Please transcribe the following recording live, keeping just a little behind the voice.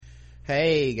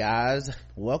Hey guys,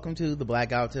 welcome to the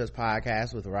Blackout Tips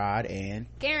podcast with Rod and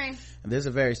Karen. This is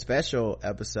a very special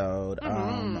episode.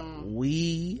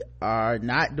 We are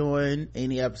not doing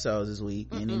any episodes this week,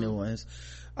 any new ones.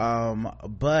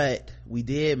 But we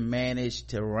did manage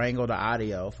to wrangle the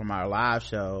audio from our live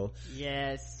show.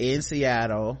 Yes. In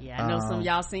Seattle. Yeah, I know some of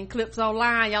y'all seen clips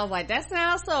online. Y'all was like, that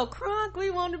sounds so crunk.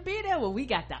 We want to be there. Well, we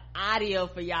got the audio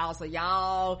for y'all so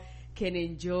y'all can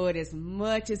enjoy it as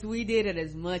much as we did and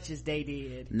as much as they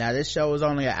did. Now this show was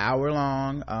only an hour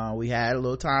long. We had a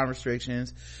little time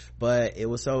restrictions, but it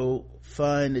was so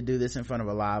fun to do this in front of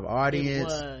a live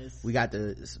audience. It was. We got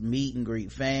to meet and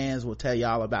greet fans. We'll tell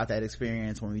y'all about that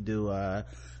experience when we do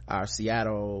our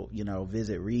Seattle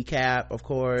visit recap, of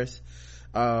course.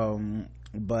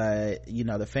 But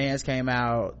the fans came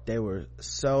out. They were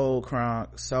so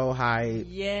crunk, so hyped.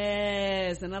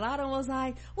 Yes, and a lot of them was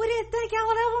like, we didn't think y'all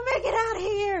would ever make it out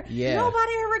here. Yeah,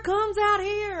 nobody ever comes out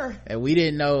here. And we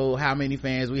didn't know how many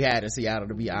fans we had in Seattle,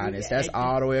 to be honest. That's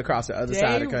all the way across the other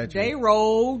side of the country. They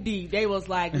rolled deep. They was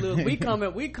like, look, we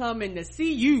coming to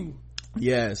see you.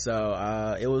 Yeah,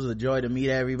 so it was a joy to meet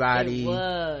everybody. It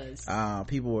was.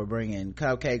 People were bringing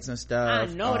cupcakes and stuff.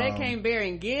 I know, they came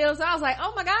bearing gifts. I was like,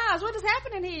 oh my gosh, what is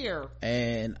happening here?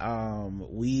 And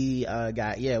we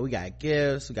got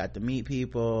gifts. We got to meet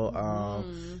people.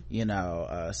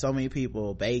 So many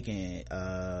people, Bacon,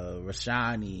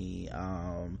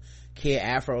 Rashani, Kid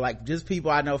Afro, like just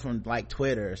people I know from like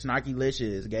Twitter.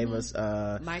 Snarkylicious gave us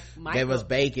gave us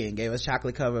bacon, gave us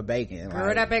chocolate covered bacon.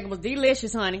 Girl, that bacon was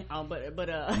delicious, honey. But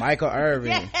Michael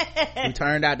Irvin, who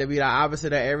turned out to be the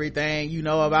opposite of everything you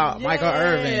know about Michael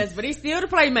Irvin. Yes, but he's still the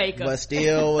playmaker. But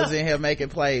still was in here making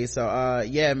plays. So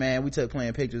yeah, man, we took plenty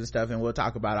of pictures and stuff, and we'll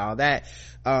talk about all that.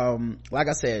 Like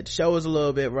I said, the show was a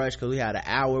little bit rushed because we had an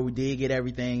hour. We did get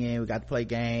everything in. We got to play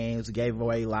games. We gave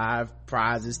away live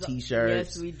prizes,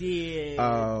 t-shirts. Yes, we did.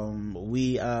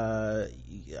 We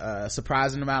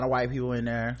surprising amount of white people in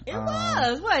there. It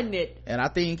wasn't it? And I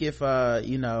think if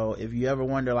you ever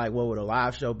wonder like what would a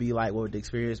live show be like, what would the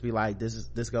experience be like,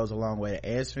 this goes a long way to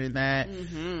answering that.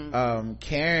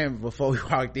 Karen, before we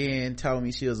walked in, told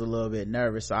me she was a little bit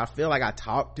nervous, so I feel like I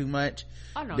talked too much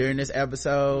during this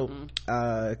episode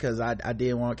because I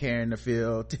didn't want Karen to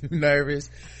feel too nervous.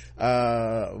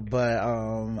 And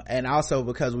also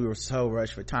because we were so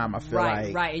rushed for time, I feel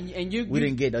we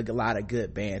didn't get a lot of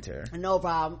good banter. No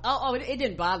problem. It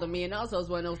didn't bother me, and also it's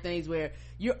one of those things where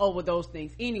you're over those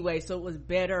things anyway, so it was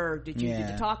better that you did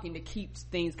the talking to keep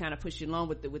things kind of pushing along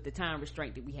with the time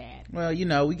restraint that we had. Well,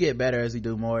 we get better as we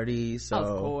do more of these, so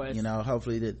of course,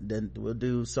 hopefully we'll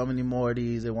do so many more of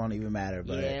these it won't even matter.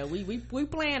 But yeah, we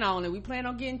plan on it. We plan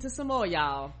on getting to some more,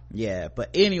 y'all. Yeah, but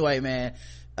anyway, man,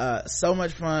 so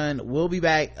much fun. We'll be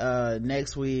back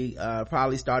next week,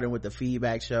 probably starting with the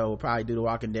feedback show. We'll probably do the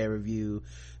Walking Dead review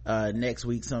next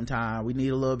week sometime. We need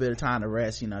a little bit of time to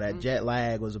rest. That jet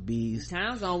lag was a beast.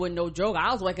 Time zone wasn't no joke.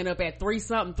 I was waking up at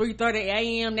 3:30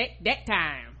 a.m. that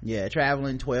time. Yeah,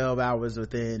 traveling 12 hours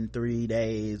within 3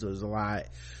 days was a lot.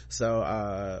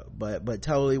 So but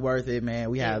totally worth it, man.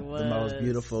 We have the most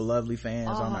beautiful, lovely fans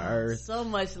on the earth. So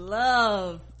much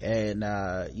love. And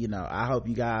I hope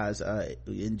you guys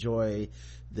enjoy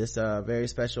this very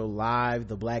special live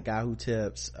The Black Guy Who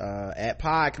Tips at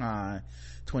Podcon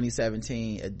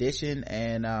 2017 edition.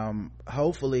 And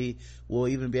hopefully we'll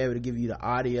even be able to give you the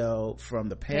audio from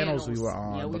the panels we were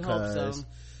on. Yeah, we because hope so.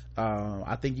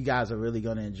 I think you guys are really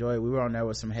going to enjoy it. We were on there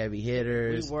with some heavy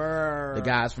hitters. We were. The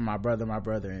guys from my brother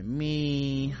and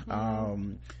me,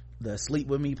 the Sleep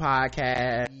With Me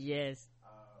podcast. Yes.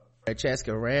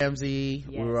 Francesca Ramsey.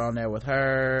 Yes. We were on there with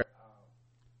her.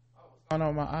 What's going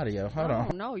on with my audio? Hold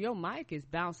on. No, your mic is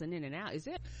bouncing in and out. Is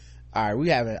it? All right, we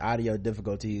having audio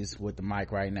difficulties with the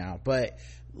mic right now, but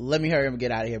let me hurry up and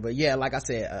get out of here. But yeah, like I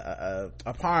said,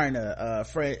 Aparna,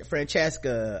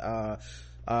 Francesca,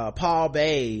 Paul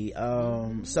Bay,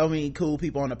 so many cool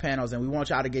people on the panels, and we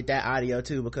want y'all to get that audio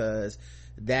too, because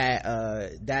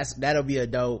that'll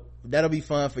be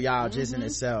fun for y'all just in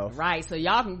itself. Right, so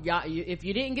y'all if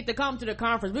you didn't get to come to the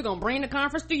conference, we're gonna bring the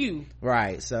conference to you.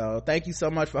 Right, so thank you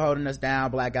so much for holding us down,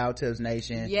 Blackout Tips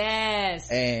Nation. Yes.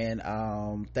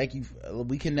 And thank you.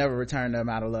 We can never return the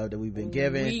amount of love that we've been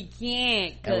given. We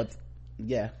can't. I was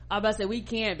about to say we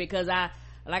can't, because I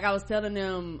was telling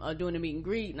them doing the meet and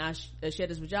greet, and I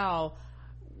shared this with y'all.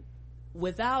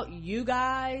 Without you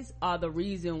guys are the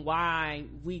reason why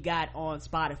we got on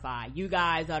Spotify. You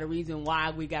guys are the reason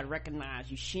why we got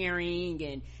recognized. You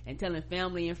sharing and telling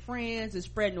family and friends and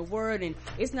spreading the word. And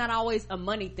it's not always a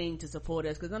money thing to support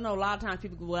us, because I know a lot of times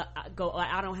people go,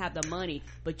 I don't have the money,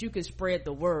 but you can spread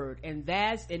the word, and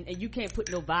you can't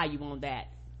put no value on that.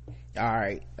 all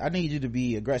right, I need you to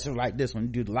be aggressive like this when you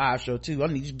do the live show too. I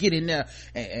need you to get in there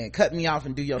and cut me off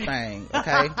and do your thing,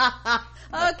 okay?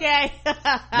 Okay.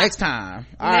 Next time.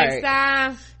 All Next right.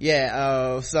 time.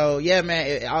 Yeah, so yeah,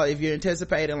 man, if you're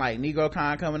anticipating like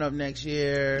NegroCon coming up next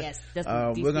year, yes, that's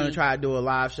we're gonna try to do a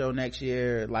live show next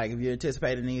year. Like, if you're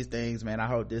anticipating these things, man, I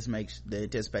hope this makes the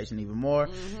anticipation even more.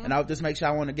 And I hope this makes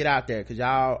y'all want to get out there, because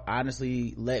y'all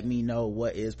honestly let me know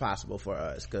what is possible for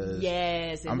us, because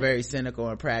I'm very cynical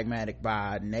and pragmatic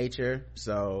by nature.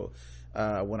 So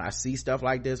when I see stuff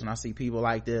like this, when I see people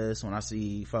like this, when I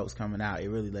see folks coming out, it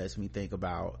really lets me think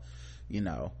about, you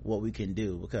know, what we can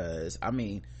do. Because I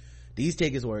mean, these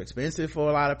tickets were expensive for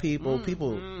a lot of people.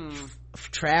 People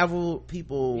travel,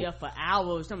 people for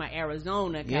hours. Talking about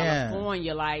Arizona,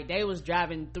 California, like they was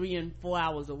driving 3 and 4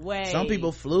 hours away. Some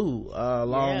people flew a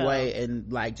long way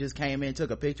and like just came in,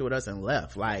 took a picture with us and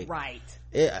left. Like, right,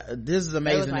 this is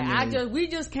amazing like, to me. We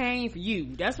just came for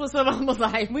you. That's what some of them was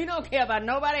like. We don't care about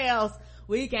nobody else,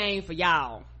 we came for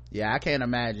y'all. I can't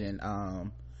imagine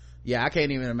I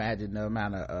can't even imagine the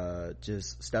amount of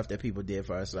just stuff that people did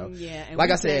for us. So and like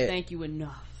I said, thank you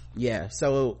enough.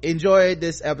 So enjoy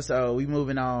this episode. We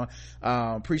moving on.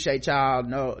 Appreciate y'all.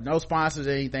 No sponsors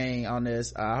or anything on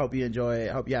this. I hope you enjoy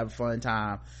it. Hope you have a fun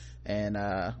time, and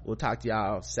we'll talk to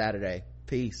y'all Saturday.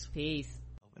 Peace.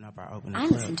 Open up our opening. I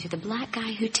listen to the Black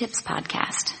Guy Who Tips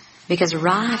podcast because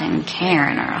Rod and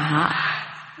Karen are hot.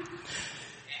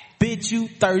 Bitch, you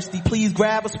thirsty, please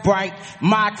grab a Sprite.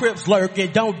 My Crips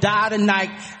lurking, don't die tonight.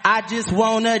 I just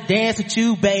wanna dance with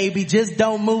you, baby. Just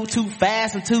don't move too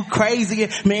fast and too crazy.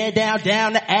 Man, down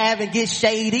the Ave and get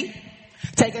shady.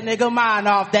 Take a nigga mind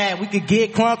off that. We could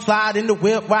get crunk, slide in the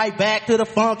whip, right back to the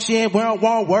function. We don't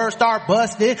want words, start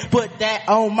busting. Put that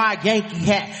on my Yankee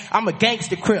hat. I'm a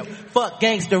gangster Crip. Fuck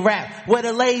gangster rap. Where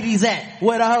the ladies at?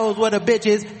 Where the hoes? Where the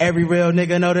bitches? Every real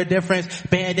nigga know the difference.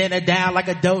 Bandana down like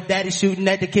a dope daddy shooting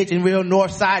at the kitchen. Real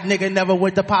north side nigga never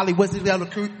went to Poly. What's his other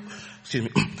crew? Excuse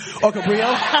me. Or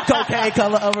Cabrillo. Cocaine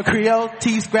color of a Creole.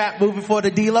 T-scrap moving for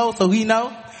the D-Lo, so he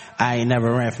know. I ain't never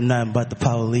ran from nothing but the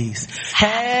police.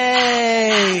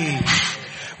 Hey!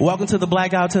 Welcome to the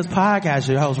Black Guy Who Tips podcast.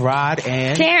 Your host, Rod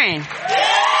and Karen.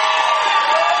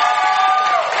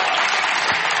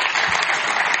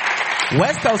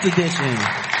 West Coast edition.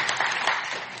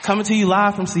 Coming to you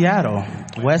live from Seattle.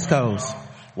 West Coast.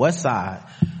 West side.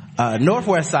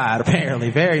 Northwest side,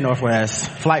 apparently. Very northwest.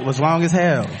 Flight was long as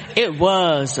hell. It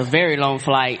was a very long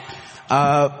flight.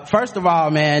 First of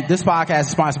all, man, this podcast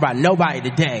is sponsored by nobody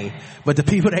today, but the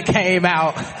people that came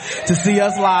out to see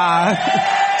us live.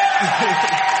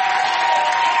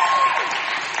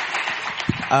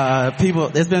 People,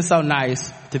 it's been so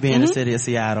nice to be in the city of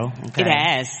Seattle. Okay? It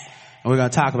has. And we're going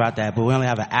to talk about that, but we only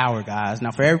have an hour, guys.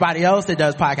 Now, for everybody else that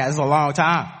does podcasts, it's a long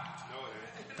time.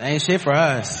 That ain't shit for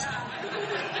us.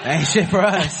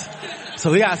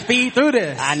 So we got to speed through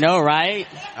this. I know, right?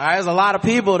 All right, there's a lot of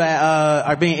people that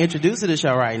are being introduced to the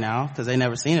show right now because they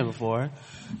never seen it before.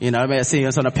 You know, they may have seen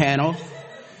us on a panel.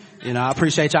 You know, I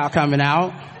appreciate y'all coming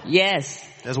out. Yes.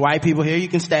 There's white people here. You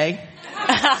can stay.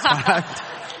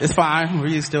 It's fine. We're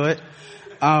used to it.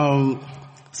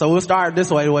 So we'll start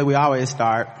this way, the way we always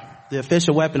start. The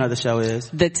official weapon of the show is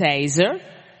the taser.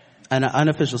 And the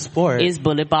unofficial sport is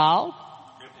bullet ball.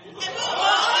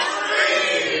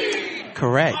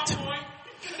 Correct.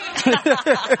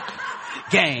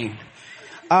 Game.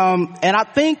 And I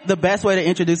think the best way to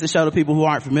introduce the show to people who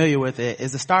aren't familiar with it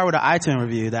is to start with an iTunes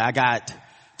review that I got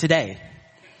today.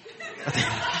 I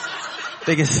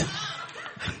think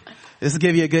this will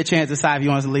give you a good chance to decide if you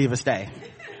want to leave or stay.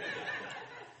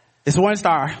 It's 1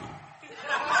 star.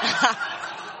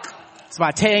 It's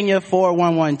by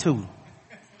Tanya4112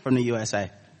 from the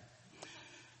USA.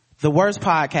 The worst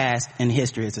podcast in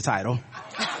history is the title.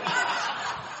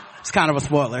 It's kind of a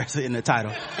spoiler in the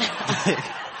title.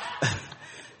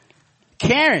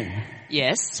 Karen.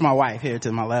 Yes. It's my wife here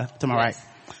to my left, to my right.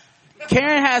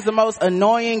 Karen has the most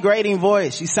annoying grating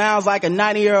voice. She sounds like a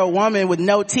 90-year-old woman with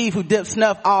no teeth who dips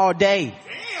snuff all day.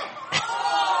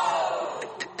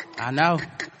 I know.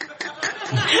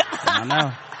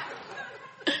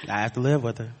 I have to live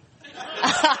with her.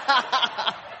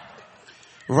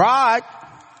 Rod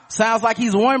sounds like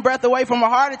he's one breath away from a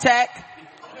heart attack.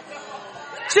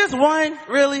 Just one,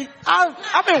 really?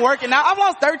 I've been working out. I've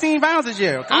lost 13 pounds this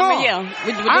year. Come on. Yeah,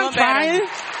 we're doing I'm better.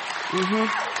 trying.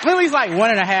 At least like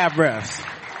 1.5 breaths.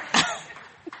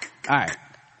 All right.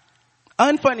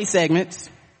 Unfunny segments.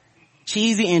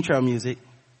 Cheesy intro music.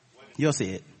 You'll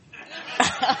see it.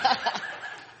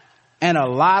 And a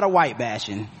lot of white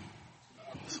bashing.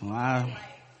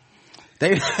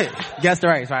 They guess the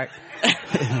race, right?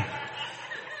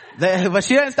 But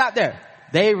she doesn't stop there.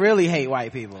 They really hate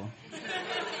white people.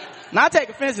 Now I take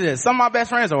offense to this. Some of my best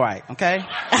friends are white, okay?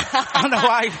 I don't know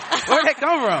why, where'd they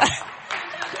come from?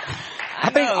 I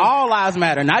think all lives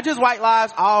matter. Not just white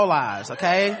lives, all lives,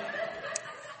 okay?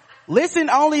 Listen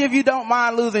only if you don't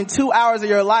mind losing 2 hours of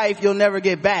your life you'll never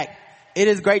get back. It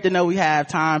is great to know we have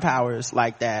time powers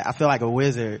like that. I feel like a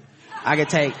wizard.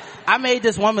 I made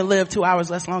this woman live 2 hours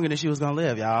less longer than she was gonna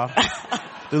live, y'all.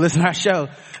 To listen to our show.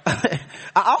 I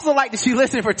also like that she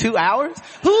listened for 2 hours.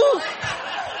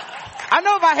 I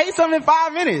know if I hate something in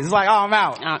 5 minutes, it's like, oh, I'm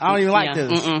out. I don't even like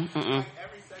this. Every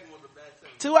segment was a bad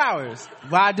segment. 2 hours.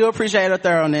 But I do appreciate her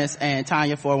thoroughness, and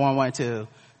Tanya4112,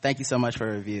 thank you so much for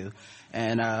the review.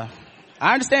 And, I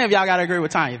understand if y'all gotta agree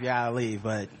with Tanya if y'all gotta leave,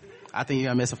 but I think you're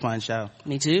gonna miss a fun show.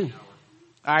 Me too.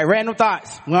 Alright, random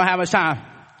thoughts. We don't have much time.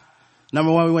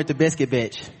 Number 1, we went to Biscuit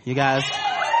Bitch. You guys?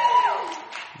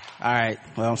 Alright.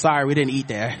 Well, I'm sorry we didn't eat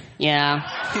there. Yeah.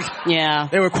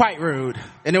 They were quite rude.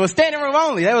 And it was standing room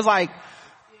only. They was like,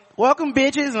 welcome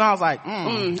bitches. And I was like,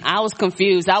 I was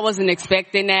confused. I wasn't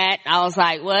expecting that. I was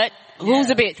like, what? Yeah. Who's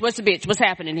the bitch? What's the bitch? What's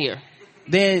happening here?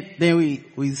 Then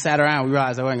we sat around. We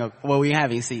realized we didn't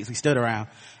have any seats. We stood around.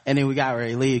 And then we got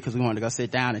ready to leave because we wanted to go sit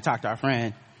down and talk to our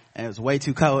friend. And it was way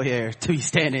too cold here to be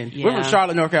standing. Yeah. We're from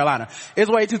Charlotte, North Carolina.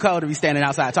 It's way too cold to be standing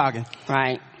outside talking.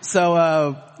 Right.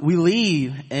 So, we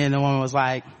leave and the woman was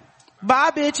like,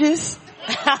 bye bitches.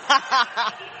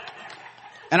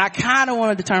 And I kinda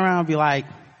wanted to turn around and be like,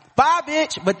 bye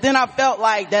bitch. But then I felt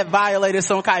like that violated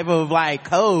some type of like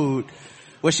code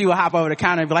where she would hop over the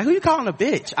counter and be like, who you calling a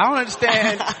bitch? I don't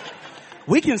understand.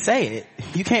 We can say it.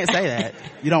 You can't say that.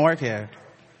 You don't work here.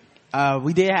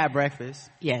 We did have breakfast.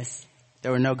 Yes.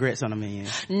 There were no grits on the menu.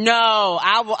 No,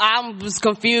 I was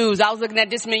confused. I was looking at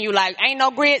this menu like, ain't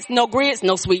no grits, no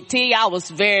sweet tea. I was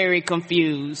very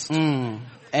confused. And,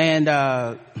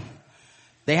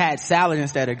 they had salad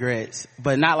instead of grits,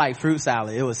 but not like fruit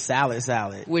salad. It was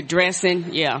salad. With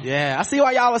dressing, yeah. Yeah, I see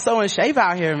why y'all are so in shape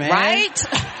out here, man. Right?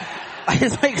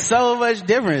 It makes so much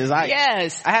difference.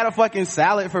 Yes. I had a fucking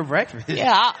salad for breakfast.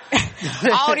 Yeah.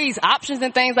 All these options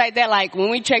and things like that. Like when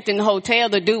we checked in the hotel,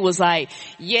 the dude was like,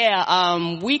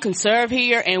 we can serve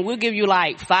here and we'll give you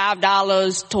like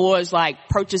 $5 towards like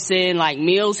purchasing like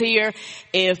meals here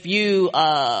if you,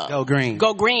 Go green.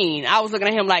 I was looking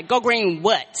at him like, go green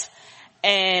what?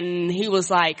 And he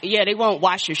was like, yeah, they won't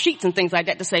wash your sheets and things like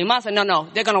that the same. I said, no,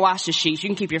 they're gonna wash the sheets. You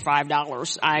can keep your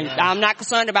 $5. I'm not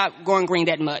concerned about going green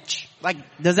that much. Like,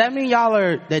 does that mean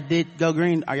y'all that did go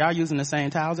green, are y'all using the same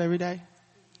towels every day?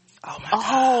 Oh my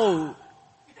God.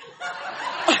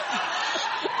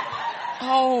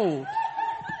 Oh.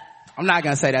 I'm not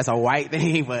gonna say that's a white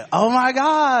thing, but oh my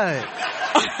God.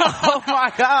 Oh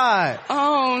my God.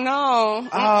 Oh no.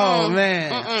 Oh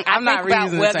man. I'm not reusing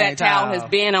about where that towel has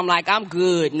been. I'm like, I'm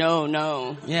good.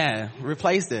 No. Yeah.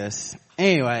 Replace this.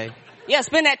 Anyway. Yeah,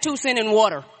 spend that 2 cents in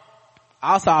water.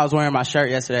 Also, I was wearing my shirt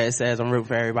yesterday. It says, I'm rooting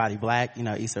for everybody black. You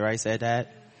know, Issa Rae said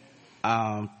that.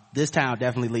 This town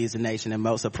definitely leads the nation in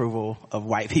most approval of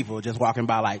white people just walking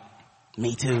by like,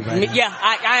 me too, baby. Yeah,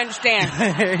 I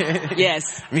understand.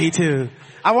 Yes. Me too.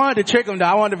 I wanted to trick them though.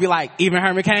 I wanted to be like, even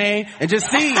Herman Cain and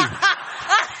just see.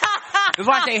 It's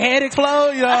like their head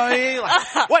explode, you know what I mean?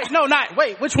 Like,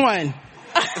 wait, which one?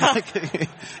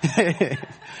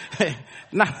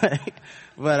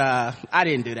 But, I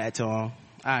didn't do that to them.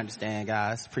 I understand,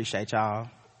 guys. Appreciate y'all.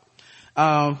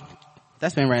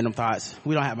 That's been Random Thoughts.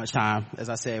 We don't have much time. As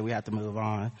I said, we have to move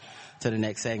on to the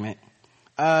next segment.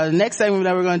 The next segment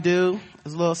that we're going to do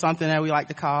is a little something that we like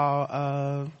to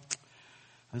call,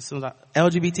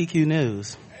 LGBTQ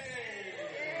news.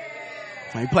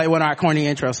 Let me play one of our corny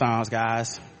intro songs,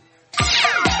 guys.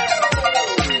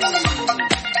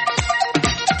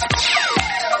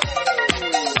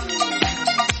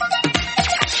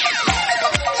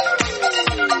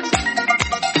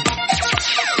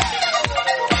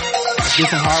 Do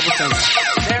some horrible things.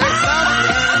 There is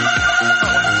something.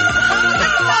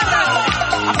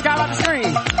 I forgot about the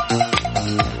screen.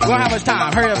 We don't have much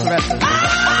time. Hurry up, Sylvester.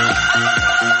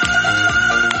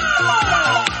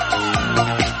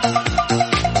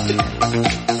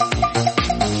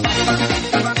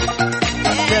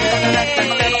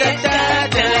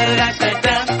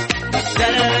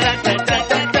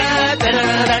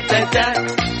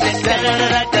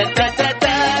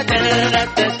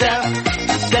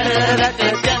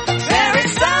 There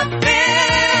is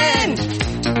something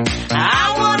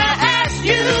I wanna ask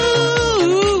you.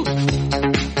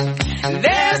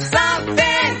 There's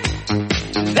something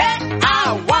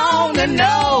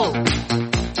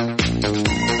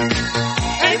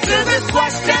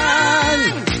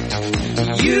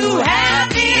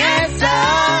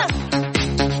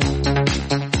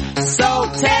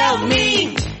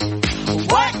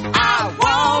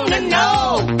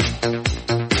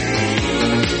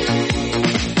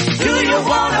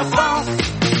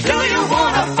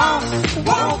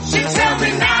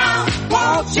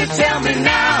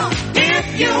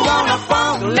wanna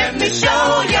funk? Let me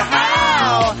show you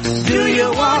how. Do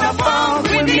you wanna funk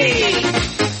with me?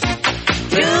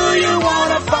 Do you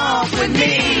wanna funk with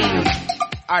me?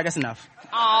 All right, that's enough.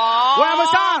 Oh, Well, how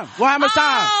much time? Well, how much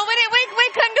time? Oh, we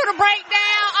couldn't do the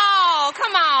breakdown. Oh,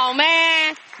 come on,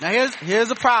 man. Now here's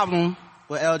the problem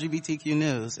with LGBTQ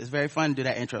news. It's very fun to do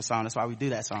that intro song. That's why we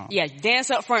do that song. Yeah, dance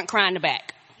up front, cry in the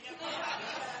back.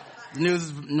 The news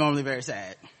is normally very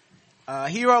sad.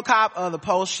 Hero cop of the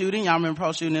Pulse shooting. Y'all remember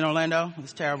Pulse shooting in Orlando? It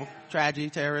was terrible. Tragedy,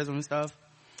 terrorism and stuff.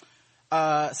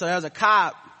 So there was a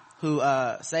cop who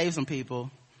saved some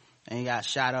people and he got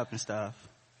shot up and stuff.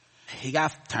 He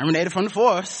got terminated from the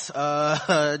force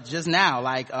just now.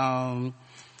 Like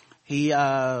he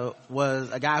was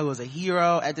a guy who was a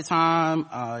hero at the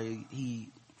time. He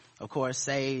of course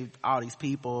saved all these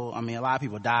people. I mean, a lot of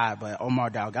people died, but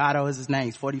Omar Delgado is his name.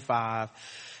 He's 45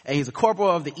 and he's a corporal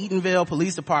of the Eatonville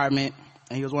Police Department,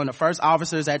 and he was one of the first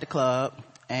officers at the club.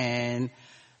 And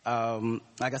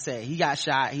like I said, he got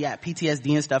shot. He had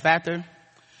PTSD and stuff after.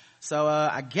 So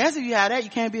I guess if you have that, you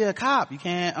can't be a cop. You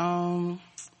can't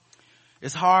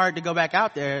it's hard to go back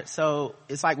out there. So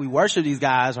it's like we worship these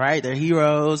guys, right? They're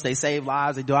heroes, they save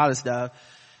lives, they do all this stuff,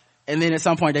 and then at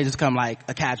some point they just come like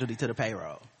a casualty to the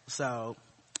payroll. So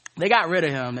they got rid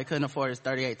of him. They couldn't afford his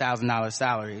 $38,000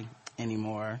 salary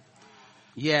anymore.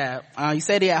 Yeah, he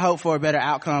said he had hoped for a better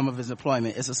outcome of his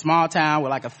employment. It's a small town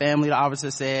with like a family, the officer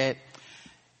said.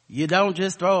 You don't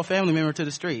just throw a family member to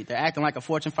the street. They're acting like a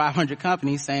Fortune 500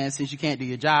 company saying, since you can't do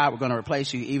your job, we're going to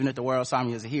replace you even if the world saw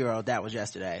me as a hero. That was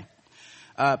yesterday.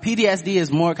 PTSD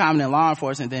is more common in law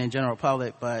enforcement than in general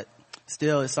public, but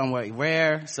still is somewhat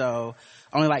rare. So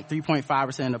only like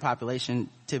 3.5% of the population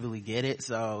typically get it.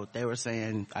 So they were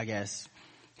saying, I guess,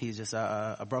 he's just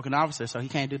a broken officer, so he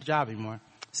can't do the job anymore.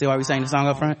 See why we sang the song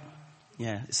up front?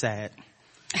 Yeah, it's sad.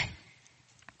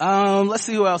 Let's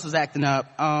see who else was acting up.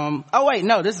 Oh wait,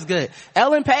 no, this is good.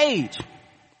 Ellen Page.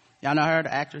 Y'all know her,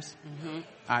 the actress? Mm-hmm.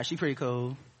 Alright, she pretty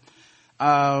cool.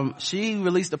 She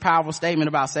released a powerful statement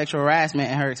about sexual harassment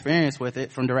and her experience with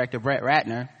it from director Brett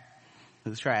Ratner,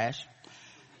 who's trash.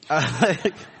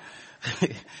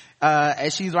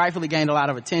 And she's rightfully gained a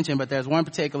lot of attention, but there's one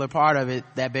particular part of it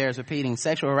that bears repeating.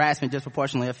 Sexual harassment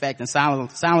disproportionately affects and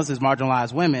silences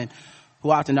marginalized women who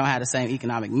often don't have the same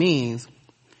economic means,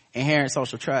 inherent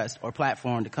social trust, or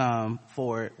platform to come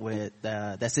forward with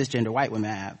that cisgender white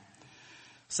women have.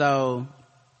 So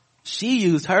she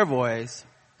used her voice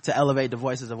to elevate the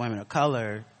voices of women of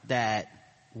color that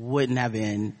wouldn't have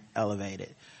been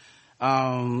elevated.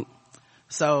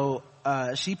 So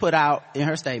she put out in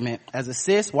her statement, as a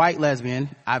cis white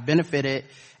lesbian, I've benefited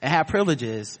and have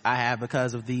privileges I have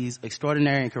because of these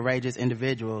extraordinary and courageous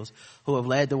individuals who have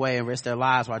led the way and risked their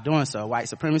lives while doing so. White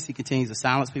supremacy continues to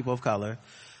silence people of color.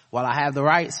 While I have the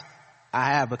rights I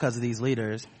have because of these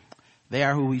leaders, they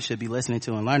are who we should be listening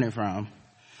to and learning from.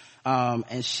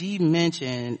 And she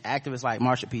mentioned activists like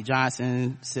Marsha P.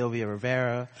 Johnson, Sylvia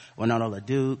Rivera, Winona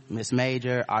LaDuke, Miss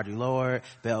Major, Audre Lorde,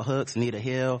 Bell Hooks, Nita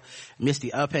Hill,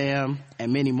 Misty Upham,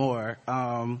 and many more.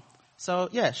 So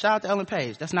yeah, shout out to Ellen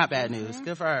Page. That's not bad news.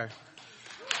 Good for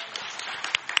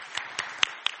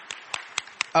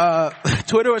her.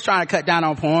 Twitter was trying to cut down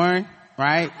on porn,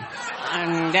 right?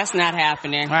 That's not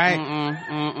happening.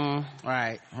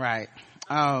 Right? Right.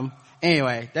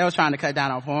 Anyway, they was trying to cut down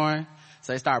on porn.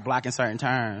 So they started blocking certain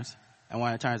terms. And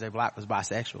one of the terms they blocked was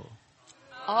bisexual.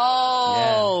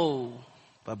 Oh. Yeah.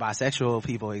 But bisexual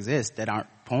people exist that aren't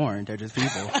porn. They're just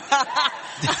people.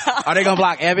 Are they gonna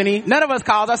block Ebony? None of us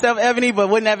calls ourselves Ebony, but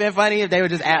wouldn't that have been funny if they were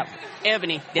just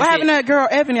Ebony. What happened to that girl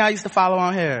Ebony I used to follow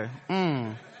on here?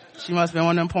 She must have been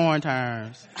one of them porn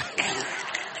terms.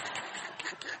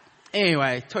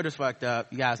 Anyway, Twitter's fucked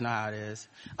up. You guys know how it is.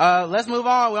 Let's move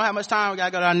on. We don't have much time. We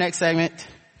gotta go to our next segment.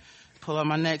 Pull up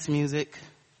my next music.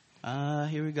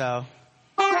 Here we go.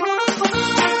 We're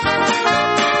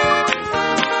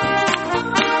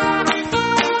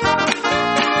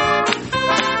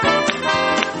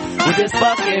just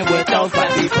fucking with those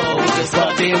black people. We're just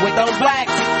fucking with those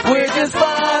blacks. We're just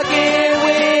fucking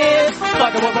with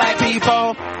black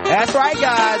people. That's right,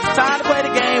 guys. It's time to play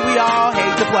the game we all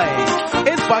hate to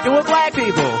play. It's fucking with black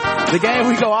people. The game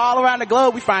we go all around the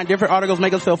globe. We find different articles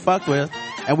make us feel fucked with,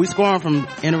 and we score them from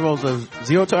intervals of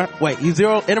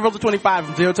intervals of 25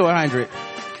 from 0 to 100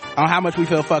 on how much we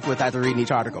feel fucked with after reading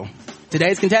each article.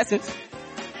 Today's contestants.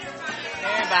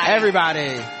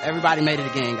 Everybody made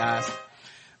it again, guys.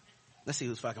 Let's see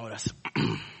who's fucking with us.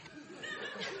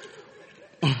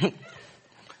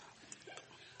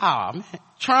 Oh man,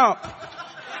 Trump.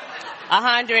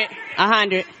 100.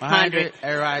 Everybody.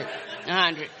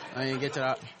 100. I didn't get to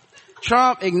that.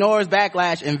 Trump ignores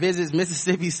backlash and visits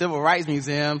Mississippi Civil Rights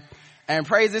Museum. and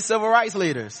praises civil rights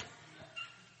leaders.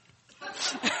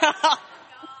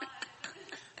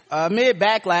 Amid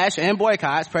backlash and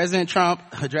boycotts, President Trump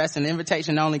addressed an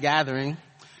invitation-only gathering.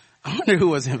 I wonder who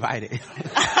was invited.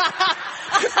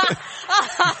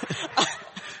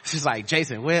 She's like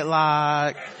Jason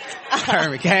Whitlock,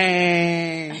 Herman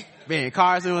Cain, Ben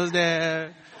Carson was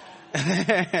there,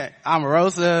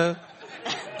 Omarosa.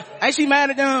 Ain't she mad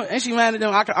at them? I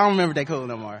don't remember if they cool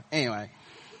no more. Anyway.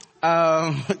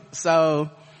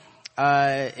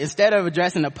 Instead of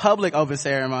addressing a public open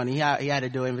ceremony, he had to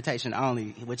do invitation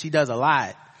only, which he does a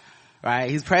lot, right?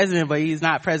 He's president, but he's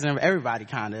not president of everybody,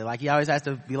 kinda. Like, he always has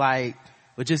to be like,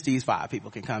 well, just these 5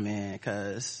 people can come in,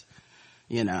 cause,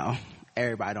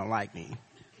 everybody don't like me.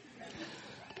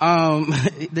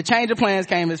 The change of plans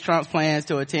came as Trump's plans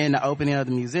to attend the opening of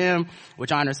the museum,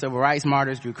 which honors civil rights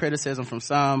martyrs, drew criticism from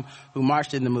some who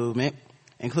marched in the movement,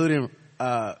 including,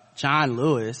 John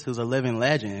Lewis, who's a living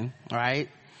legend, right?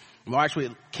 Marched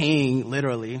with King,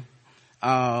 literally.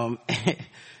 They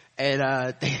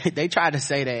tried to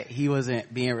say that he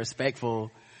wasn't being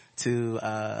respectful to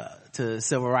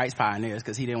civil rights pioneers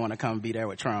because he didn't want to come be there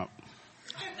with Trump.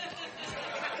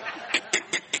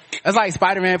 It's like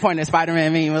Spider-Man pointing at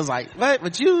Spider-Man meme. It was like, what?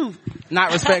 But you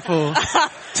not respectful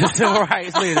to civil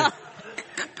rights leaders.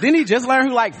 Didn't he just learn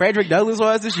who like Frederick Douglass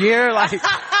was this year? Like,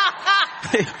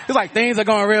 it's like things are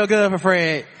going real good for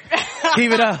Fred.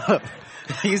 Keep it up.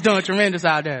 He's doing tremendous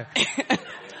out there.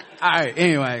 Alright,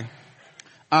 anyway.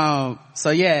 The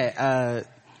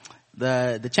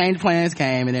change plans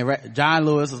came and then John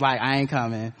Lewis was like, I ain't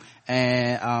coming.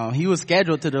 And, he was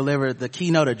scheduled to deliver the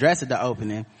keynote address at the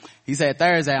opening. He said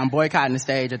Thursday, I'm boycotting the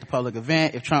stage at the public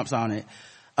event if Trump's on it.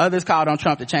 Others called on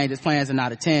Trump to change his plans and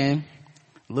not attend.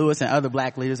 Lewis and other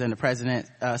black leaders and the president,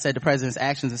 said the president's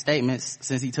actions and statements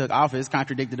since he took office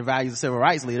contradicted the values of civil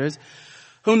rights leaders,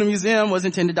 whom the museum was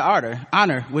intended to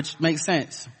honor, which makes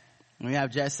sense. We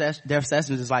have Jeff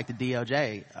Sessions is like the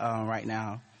DOJ, right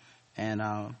now.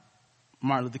 And,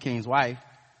 Martin Luther King's wife,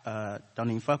 don't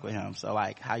even fuck with him. So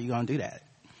like, how you gonna do that?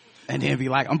 And then be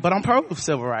like, but I'm pro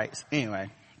civil rights.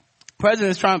 Anyway.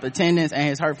 President Trump's attendance and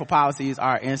his hurtful policies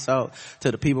are an insult to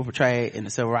the people portrayed in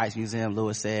the Civil Rights Museum,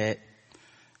 Lewis said.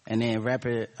 And then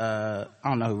rapper, I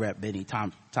don't know who Rep Benny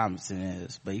Thompson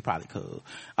is, but he probably cool.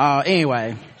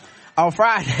 Anyway, on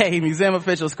Friday, museum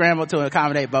officials scrambled to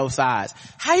accommodate both sides.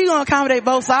 How you gonna accommodate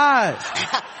both sides?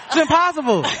 It's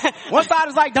impossible. One side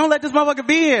is like, don't let this motherfucker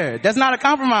be here. That's not a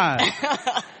compromise.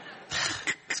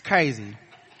 It's crazy.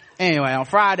 Anyway, on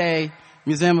Friday,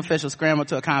 museum officials scrambled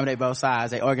to accommodate both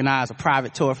sides. They organized a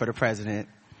private tour for the president,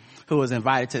 who was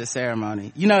invited to the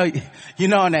ceremony. You know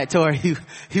on that tour, he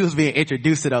was being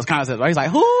introduced to those concepts. He's like,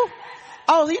 who?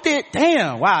 Oh, he did?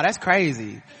 Damn. Wow, that's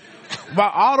crazy.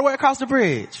 But all the way across the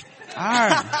bridge. All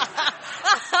right.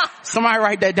 Somebody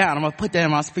write that down. I'm gonna put that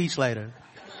in my speech later.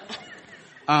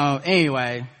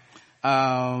 Anyway,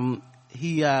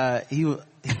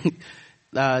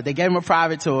 they gave him a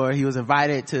private tour. He was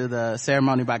invited to the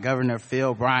ceremony by Governor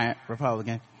Phil Bryant,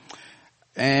 Republican,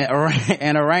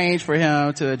 and arranged for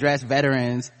him to address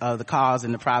veterans of the cause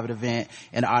in the private event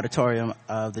in the auditorium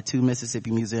of the two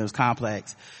Mississippi Museums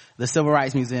complex, the Civil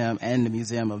Rights Museum and the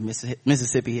Museum of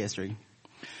Mississippi History.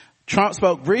 Trump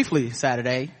spoke briefly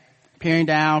Saturday, peering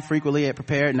down frequently at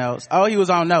prepared notes. Oh, he was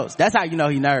on notes. That's how you know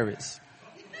he's nervous.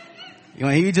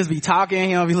 When he just be talking,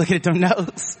 he don't be looking at them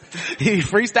notes. He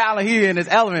freestyling here in his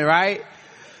element, right?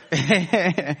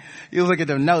 You look at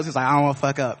them notes, he's like, I don't want to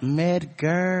fuck up.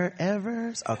 Medgar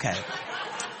Evers? Okay.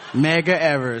 Medgar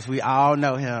Evers. We all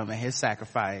know him and his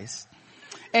sacrifice.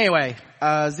 Anyway,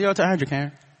 0 to 100,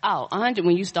 Karen. Oh, 100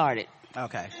 when you started.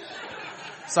 Okay.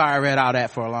 Sorry I read all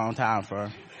that for a long time for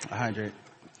 100.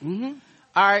 Mm-hmm.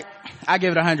 All right. I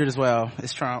give it 100 as well.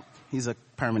 It's Trump. He's a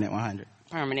permanent 100.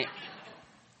 Permanent.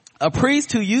 A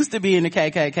priest who used to be in the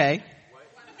KKK.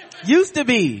 Used to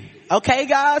be. Okay,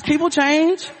 guys, people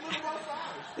change.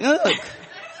 Look.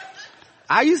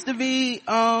 I used to be,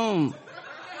 I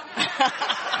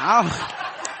don't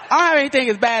have anything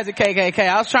as bad as the KKK.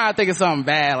 I was trying to think of something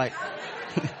bad, like,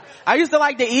 I used to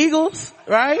like the Eagles,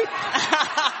 right?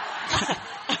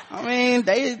 I mean,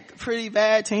 they a pretty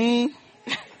bad team.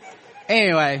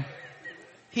 Anyway,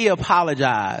 he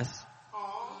apologized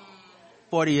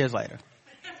 40 years later.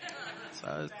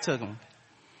 So it took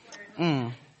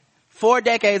him. 4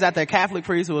 decades after a Catholic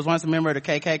priest who was once a member of the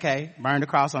KKK burned a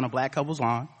cross on a black couple's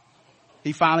lawn,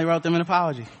 he finally wrote them an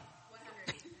apology.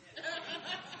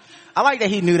 I like that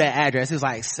he knew that address. He was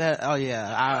like, oh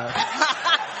yeah.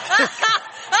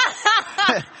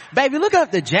 Baby, look up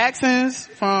the Jacksons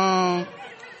from...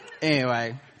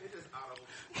 Anyway.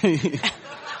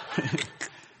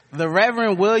 The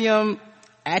Reverend William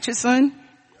Atchison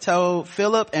told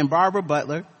Philip and Barbara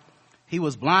Butler he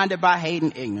was blinded by hate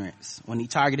and ignorance when he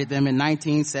targeted them in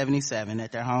 1977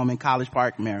 at their home in College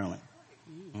Park, Maryland.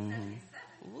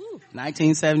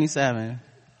 1977.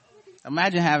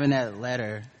 Imagine having that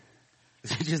letter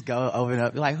just go over and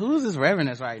up. Like, who's this reverend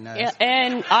that's writing us? Yeah,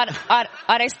 and are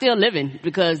they still living?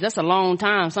 Because that's a long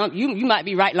time. You might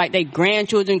be right, like they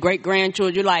grandchildren, great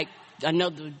grandchildren, like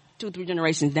another 2-3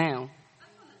 generations down.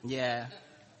 Yeah.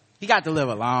 He got to live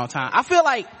a long time. I feel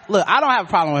like, look, I don't have a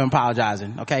problem with him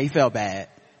apologizing. Okay, he felt bad.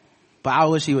 But I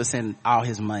wish he would send all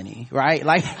his money, right?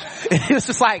 Like, it's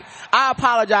just like, I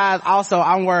apologize. Also,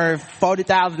 I'm worth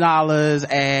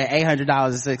 $40,000 and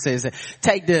 $800.06.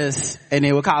 Take this, and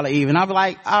then we'll call it even. I'll be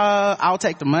like, I'll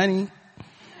take the money.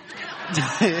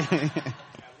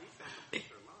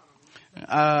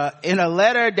 In a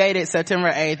letter dated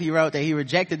September 8th, he wrote that he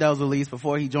rejected those beliefs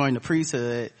before he joined the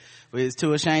priesthood, but is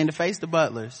too ashamed to face the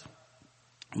Butlers.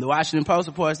 The Washington Post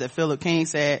reports that Philip King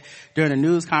said during a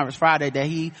news conference Friday that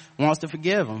he wants to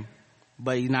forgive him,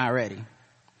 but he's not ready. He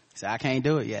said, I can't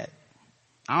do it yet.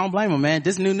 I don't blame him, man.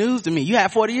 This is new news to me. You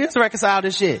had 40 years to reconcile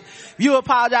this shit. If you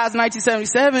apologized in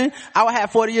 1977, I would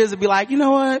have 40 years to be like, you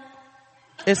know what?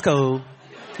 It's cool.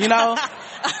 You know?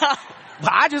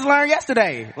 But I just learned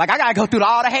yesterday. Like, I gotta go through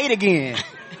all the hate again.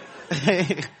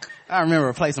 I remember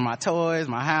replacing my toys,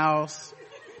 my house.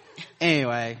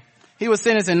 Anyway. He was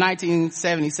sentenced in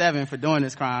 1977 for doing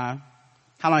this crime.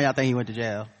 How long y'all think he went to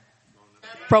jail?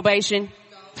 Probation.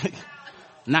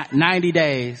 Not 90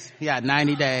 days. He had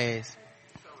 90 days.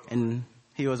 And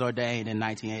he was ordained in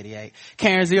 1988.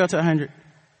 Karen, 0 to 100.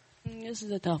 This is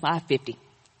a tough. I have 50.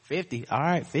 50? All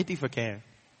right, 50 for Karen.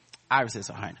 Iris is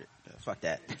 100. Fuck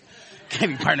that.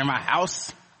 Can't be burning my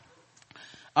house.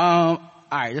 All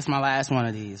right, this is my last one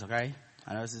of these, okay?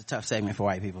 I know this is a tough segment for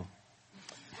white people.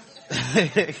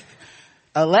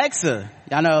 Alexa.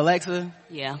 Y'all know Alexa?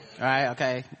 Yeah. Right,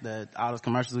 okay. All those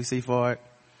commercials we see for it.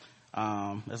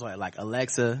 There's like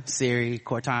Alexa, Siri,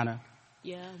 Cortana.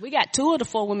 Yeah, we got 2 of the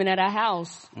 4 women at our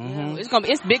house. Mm-hmm.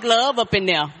 It's big love up in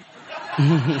there.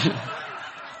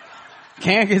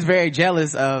 Karen gets very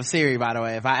jealous of Siri, by the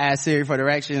way. If I ask Siri for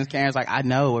directions, Karen's like, I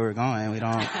know where we're going. We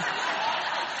don't.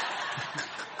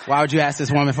 Why would you ask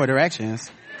this woman for directions?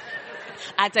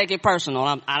 I take it personal.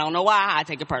 I don't know why. I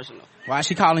take it personal. Why is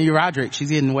she calling you Roderick? She's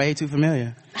getting way too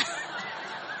familiar.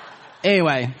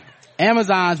 Anyway,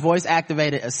 Amazon's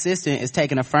voice-activated assistant is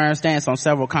taking a firm stance on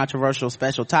several controversial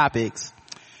special topics,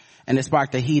 and it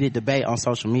sparked a heated debate on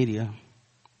social media.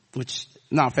 Which,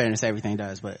 no, in fairness, everything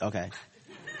does, but okay.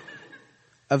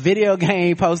 A video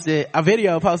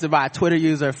posted by Twitter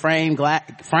user Frame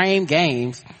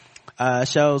Games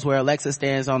shows where Alexa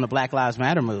stands on the Black Lives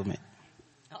Matter movement.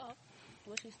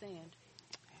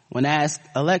 When asked,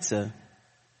 Alexa,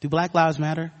 do Black Lives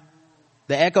matter?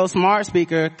 The Echo Smart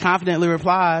speaker confidently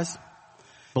replies,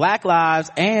 Black lives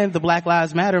and the Black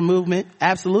Lives Matter movement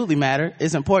absolutely matter.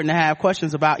 It's important to have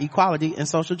questions about equality and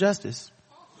social justice.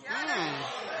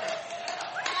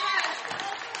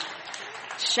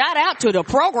 Shout out to the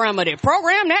programmer that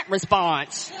programmed that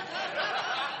response.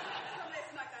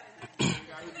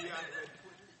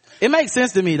 It makes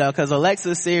sense to me though, because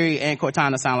Alexa, Siri, and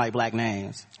Cortana sound like black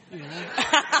names.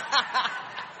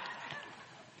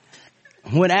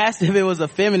 When asked if it was a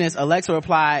feminist, Alexa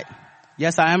replied,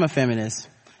 yes, I am a feminist,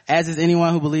 as is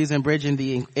anyone who believes in bridging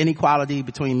the inequality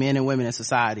between men and women in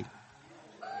society.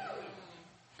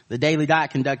 The Daily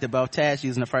Dot conducted both tests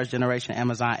using the first generation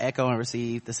Amazon Echo and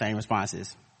received the same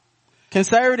responses.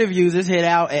 Conservative users hit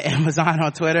out at Amazon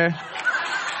on Twitter.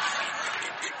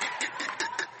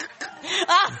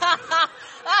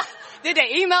 Did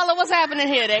they email her? What's happening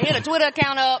here? They hit a Twitter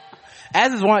account up.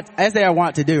 As they are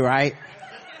wont to do, right?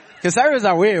 Conservatives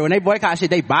are weird. When they boycott shit,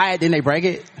 they buy it, then they break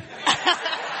it.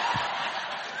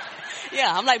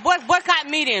 Yeah, I'm like, boycott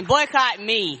me then. Boycott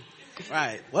me.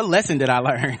 Right. What lesson did I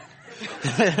learn?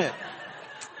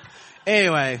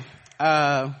 Anyway,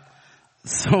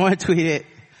 someone tweeted,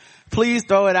 please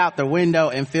throw it out the window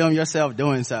and film yourself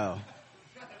doing so.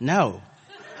 No.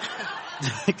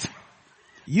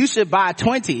 You should buy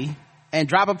 20 and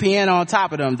drop a piano on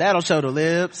top of them. That'll show the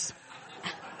libs.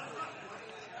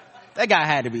 That guy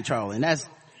had to be trolling. That's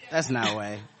no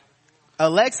way.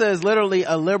 Alexa is literally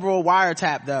a liberal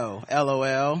wiretap though.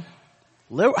 LOL.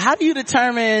 How do you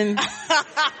determine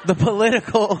the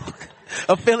political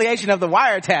affiliation of the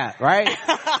wiretap, right?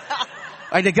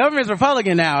 Like the government's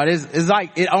Republican now. It's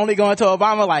like it only going to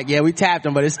Obama. Like, yeah, we tapped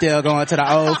him, but it's still going to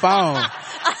the old phone.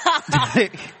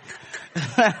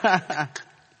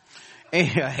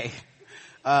 Anyway,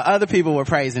 other people were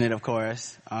praising it, of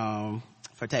course,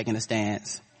 for taking a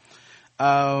stance.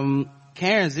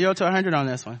 Karen, 0 to 100 on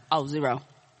this one. Oh, 0.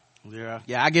 0.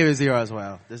 Yeah, I give it 0 as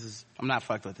well. I'm not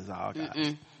fucked with this all,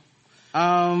 guys.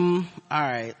 All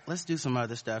right, let's do some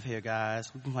other stuff here,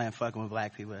 guys. We've been playing fucking with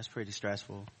black people. That's pretty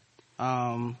stressful.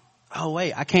 Oh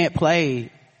wait, I can't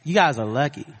play. You guys are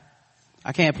lucky.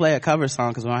 I can't play a cover song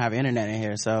because we don't have internet in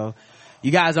here, so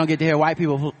you guys don't get to hear white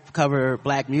people cover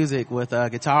black music with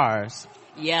guitars.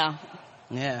 Yeah.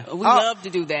 Yeah. We love to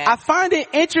do that. I find it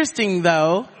interesting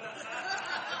though,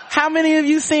 how many of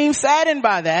you seem saddened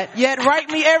by that, yet write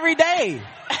me every day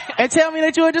and tell me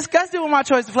that you are disgusted with my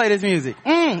choice to play this music.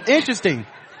 Interesting.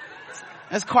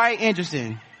 That's quite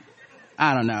interesting.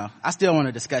 I don't know. I still want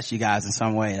to discuss you guys in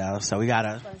some way though, so we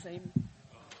gotta.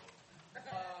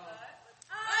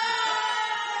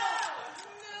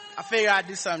 I figure I'd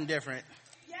do something different.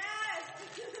 Yes.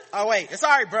 Oh wait, it's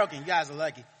already broken. You guys are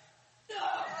lucky.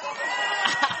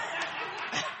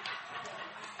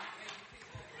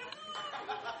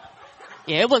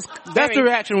 Yeah, it was that's the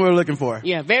reaction we were looking for.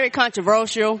 Yeah, very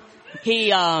controversial. He,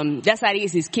 that's how he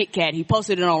eats his Kit Kat. He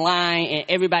posted it online and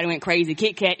everybody went crazy.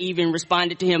 Kit Kat even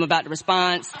responded to him about the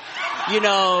response. It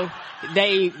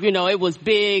was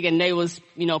big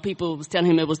and people was telling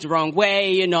him it was the wrong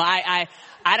way.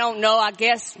 I don't know. I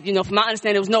guess, from my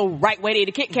understanding, there was no right way to eat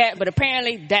a Kit Kat, but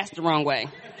apparently that's the wrong way.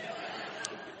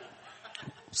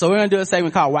 So we're going to do a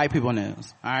segment called White People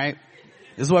News. All right.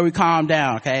 This is where we calm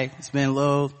down. Okay.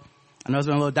 I know it's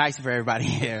been a little dicey for everybody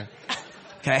here.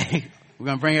 Okay. We're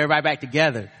going to bring everybody back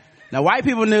together. Now, white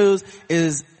people news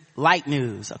is light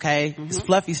news. Okay. It's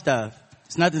fluffy stuff.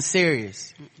 It's nothing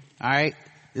serious. All right.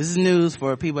 This is news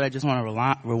for people that just want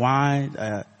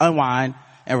to unwind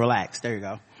and relax. There you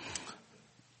go.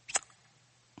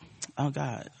 Oh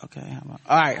God. Okay.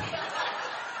 All right.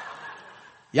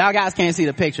 Y'all guys can't see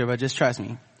the picture, but just trust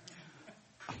me.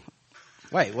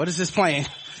 Wait, what is this playing?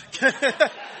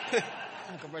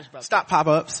 Stop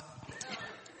pop-ups.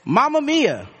 Mamma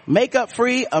Mia, makeup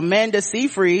free Amanda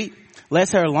Seyfried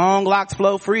lets her long locks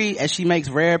flow free as she makes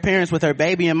rare appearance with her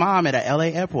baby and mom at a LA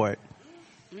airport.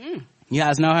 You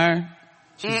guys know her?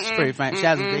 She's pretty famous. She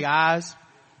has big eyes.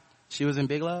 She was in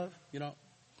Big Love,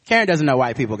 Karen doesn't know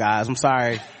white people, guys. I'm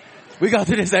sorry. We go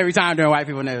through this every time during White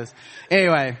People News.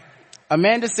 Anyway,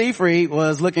 Amanda Seyfried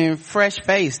was looking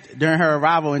fresh-faced during her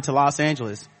arrival into Los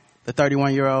Angeles. The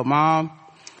 31-year-old mom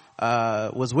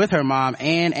was with her mom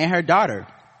and her daughter,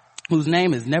 whose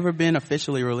name has never been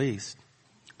officially released.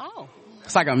 Oh.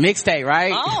 It's like a mixtape,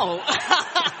 right? Oh.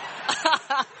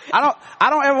 I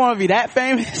don't ever want to be that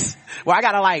famous where I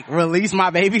gotta release my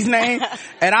baby's name.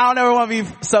 And I don't ever want to be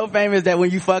so famous that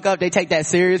when you fuck up, they take that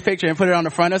serious picture and put it on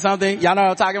the front of something. Y'all know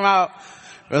what I'm talking about?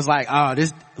 It was like, oh,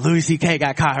 this Louis C.K.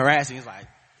 got caught harassing. It's like,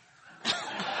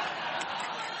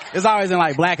 it's always in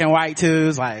black and white too.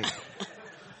 It's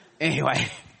anyway.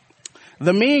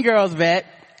 The Mean Girls vet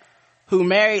who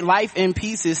married Life in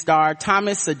Pieces star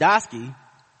Thomas Sadoski,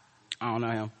 I don't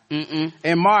know him,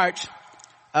 in March,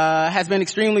 has been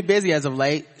extremely busy as of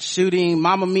late, shooting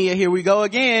Mamma Mia, Here We Go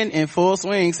Again in full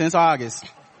swing since August.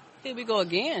 Here we go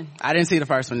again. I didn't see the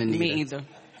first one in Me either. It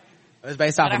was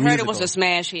based off but a musical. I heard musical. it was a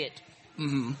smash hit.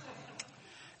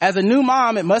 As a new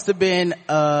mom, it must have been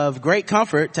of great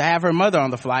comfort to have her mother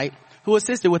on the flight, who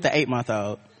assisted with the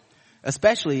 8-month-old,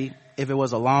 especially if it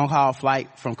was a long-haul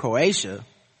flight from Croatia,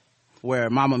 where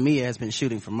Mamma Mia has been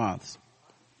shooting for months.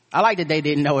 I like that they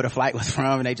didn't know where the flight was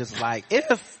from, and they just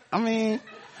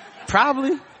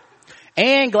probably.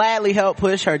 And gladly helped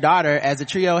push her daughter as the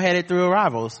trio headed through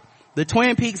arrivals. The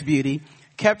Twin Peaks beauty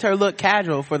kept her look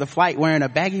casual for the flight, wearing a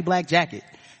baggy black jacket,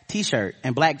 t-shirt,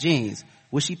 and black jeans,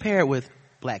 which she paired with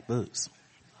black boots.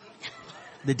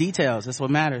 The details, that's what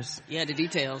matters. Yeah, the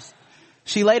details.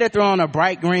 She later threw on a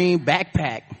bright green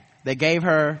backpack that gave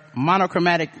her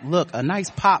monochromatic look a nice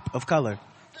pop of color.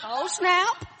 Oh,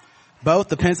 snap. Both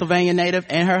the Pennsylvania native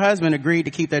and her husband agreed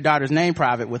to keep their daughter's name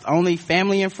private, with only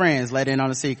family and friends let in on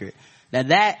the secret. Now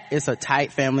that is a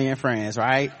tight family and friends,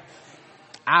 right?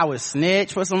 I would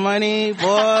snitch for some money,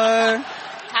 boy.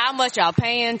 How much y'all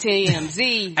paying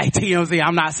TMZ? Hey, TMZ,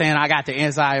 I'm not saying I got the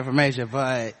inside information,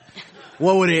 but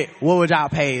what would y'all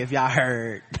pay if y'all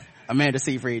heard Amanda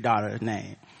Seyfried's daughter's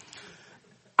name?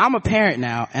 I'm a parent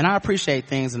now, and I appreciate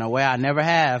things in a way I never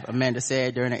have, Amanda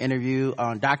said during an interview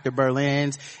on Dr.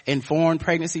 Berlin's Informed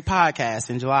Pregnancy podcast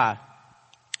in July.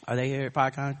 Are they here at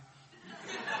Podcon?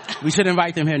 We should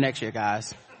invite them here next year,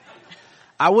 guys.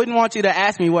 I wouldn't want you to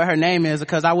ask me what her name is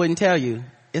because I wouldn't tell you.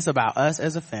 It's about us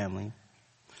as a family.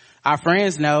 Our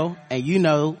friends know, and you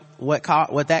know what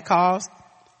that costs?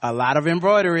 A lot of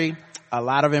embroidery, a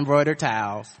lot of embroidered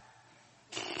towels.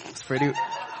 It's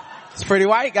pretty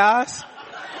white, guys.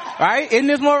 Right? Isn't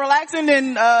this more relaxing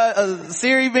than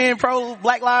Siri being pro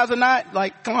Black Lives or not?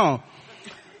 Like, come on.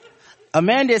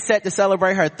 Amanda is set to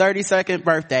celebrate her 32nd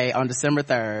birthday on December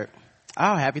 3rd.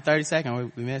 Oh, happy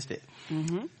 32nd. We missed it.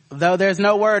 Mm-hmm. Though there's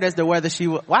no word as to whether she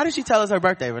will. Why did she tell us her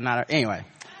birthday but not her? Anyway.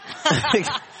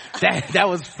 that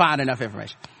was fine enough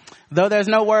information. Though there's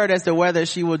no word as to whether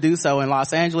she will do so in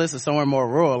Los Angeles or somewhere more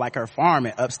rural like her farm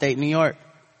in upstate New York.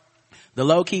 The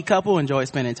low-key couple enjoys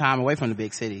spending time away from the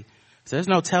big city. So there's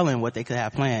no telling what they could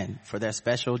have planned for their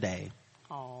special day.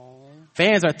 Aww.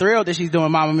 Fans are thrilled that she's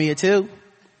doing Mamma Mia too.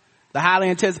 The highly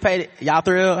anticipated, y'all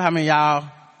thrilled? How many y'all?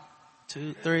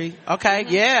 2, 3. Okay,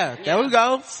 yeah, there we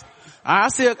go. I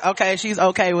see it. Okay, she's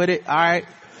okay with it. All right.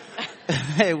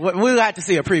 We'll have to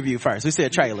see a preview first. We see a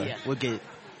trailer. Yeah. We'll get it.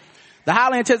 The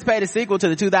highly anticipated sequel to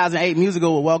the 2008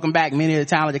 musical will welcome back many of the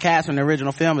talented cast from the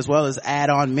original film, as well as add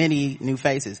on many new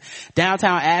faces.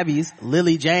 Downtown Abbey's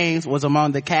Lily James was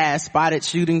among the cast spotted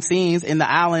shooting scenes in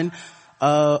the island,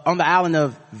 on the island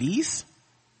of Vis.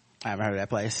 I haven't heard of that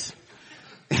place.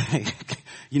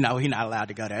 You know, he's not allowed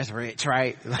to go there. It's rich,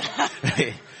 right?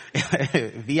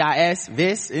 V-I-S,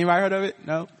 Vis. Anybody heard of it?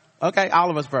 No? Okay, all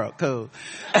of us broke. Cool.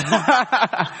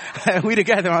 We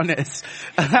together on this.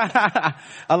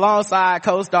 Alongside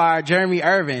co-star Jeremy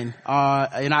Irvin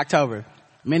in October.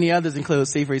 Many others include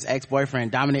Seafree's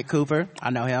ex-boyfriend Dominic Cooper. I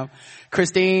know him.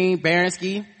 Christine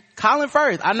Baranski. Colin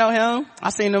Firth. I know him.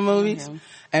 I've seen the movies.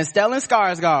 And Stellan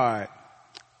Skarsgård.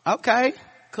 Okay.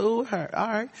 Cool. Her. All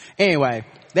right. Anyway,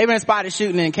 they've been spotted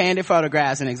shooting in candid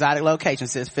photographs in exotic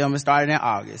locations since filming started in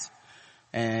August.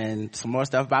 And some more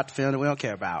stuff about the film that we don't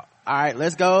care about. All right,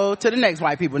 let's go to the next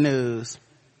white people news.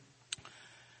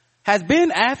 Has Ben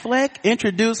Affleck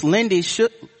introduced Lindsay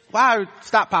Shook? Wow,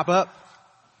 stop, pop up.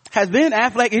 Has Ben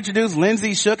Affleck introduced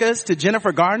Lindsay Shookus to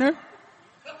Jennifer Garner?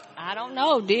 I don't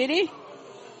know, did he?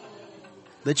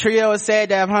 The trio is said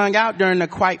to have hung out during a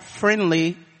quite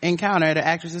friendly encounter at the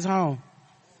actress's home.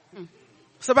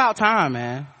 It's about time,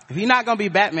 man. If you're not gonna be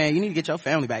Batman, you need to get your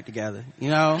family back together,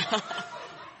 you know?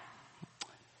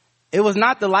 It was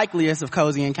not the likeliest of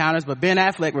cozy encounters, but Ben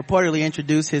Affleck reportedly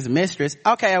introduced his mistress.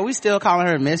 Okay, are we still calling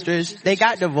her mistress? They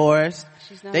got divorced.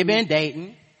 They've been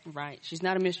dating. Right. She's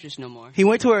not a mistress no more. He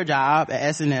went to her job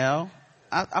at SNL.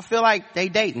 I feel like they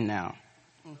dating now.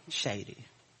 Shady.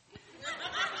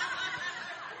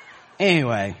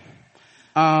 Anyway.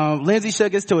 Lindsay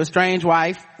Shookus to a strange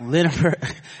wife.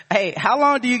 Hey, how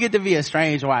long do you get to be a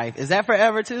strange wife? Is that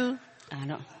forever too? I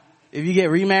know. If you get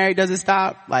remarried, does it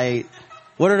stop? Like,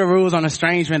 what are the rules on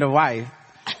estrangement of wife?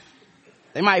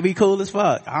 They might be cool as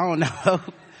fuck. I don't know.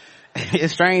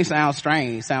 Estranged sounds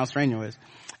strange. Sounds strenuous.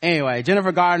 Anyway,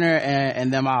 Jennifer Garner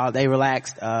and them all, they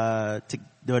relaxed,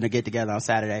 doing a get together on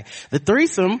Saturday. The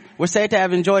threesome were said to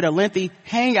have enjoyed a lengthy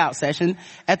hangout session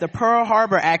at the Pearl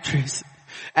Harbor actress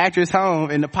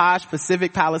home in the posh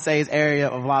Pacific Palisades area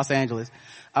of Los Angeles.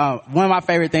 One of my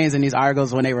favorite things in these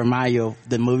articles when they remind you of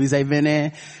the movies they've been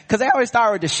in. Cause they always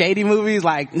start with the shady movies,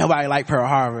 like nobody liked Pearl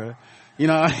Harbor. You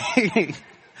know?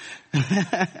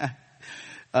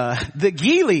 The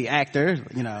Geely actor,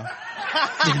 you know.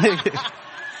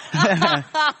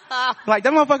 Like,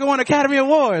 that motherfucker won Academy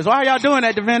Awards. Why are y'all doing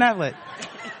that to Ben Affleck?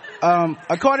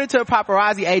 According to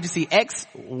paparazzi agency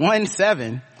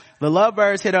X17, the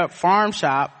Lovebirds hit up Farm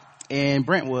Shop in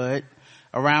Brentwood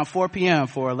around 4 p.m.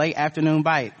 for a late afternoon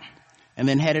bite, and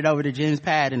then headed over to Jen's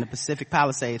pad in the Pacific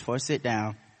Palisades for a sit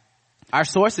down. Our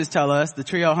sources tell us the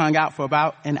trio hung out for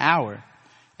about an hour,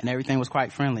 and everything was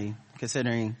quite friendly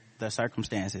considering the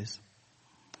circumstances.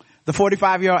 The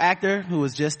 45-year-old actor, who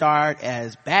was just starred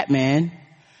as Batman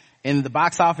in the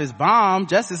box office bomb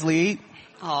Justice League.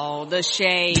 Oh, the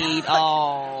shade.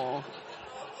 Oh.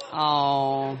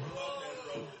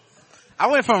 I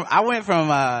went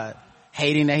from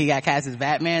hating that he got cast as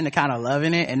Batman to kind of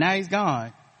loving it, and now he's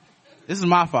gone. This is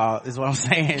my fault, is what I'm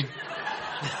saying.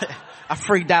 I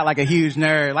freaked out like a huge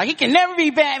nerd. Like, he can never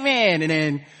be Batman. And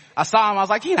then I saw him, I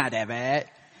was like, he's not that bad.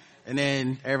 And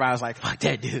then everybody was like, fuck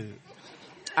that dude.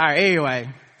 Alright, anyway.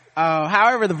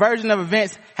 However, the version of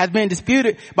events has been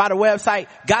disputed by the website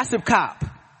Gossip Cop.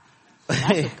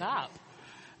 Gossip Cop?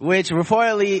 which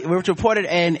reported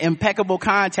an impeccable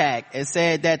contact and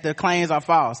said that the claims are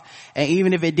false. And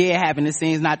even if it did happen, it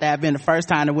seems not to have been the first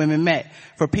time the women met.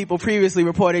 For people previously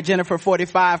reported, Jennifer,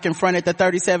 45, confronted the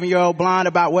 37-year-old blonde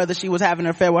about whether she was having an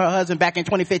affair with her husband back in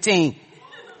 2015.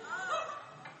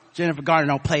 Jennifer Garner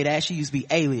don't play that. She used to be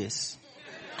Alias.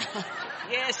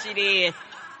 Yes, she did.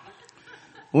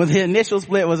 When the initial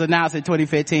split was announced in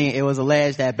 2015, it was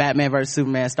alleged that Batman vs.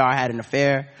 Superman star had an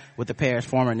affair with the pair's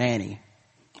former nanny.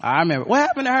 I remember. What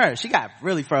happened to her? She got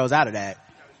really froze out of that.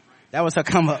 That was her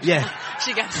come up. Yeah.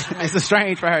 She got it's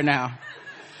strange for her now.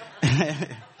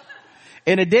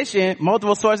 In addition,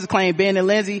 multiple sources claim Ben and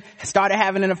Lindsay started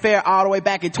having an affair all the way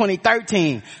back in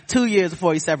 2013, 2 years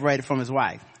before he separated from his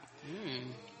wife.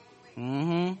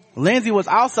 Lindsay was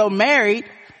also married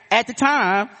at the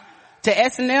time to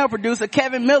SNL producer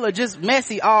Kevin Miller, just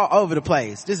messy all over the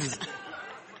place. This is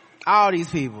all these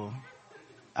people.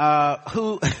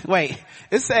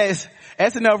 It says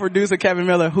SNL producer Kevin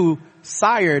Miller, who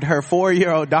sired her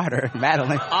 4-year-old daughter,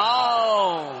 Madeline.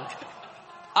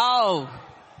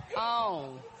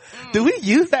 Do we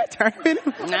use that term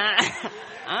anymore? Nah,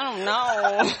 I don't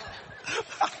know.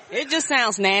 It just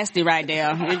sounds nasty right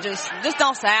there. It just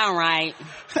don't sound right.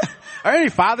 Are any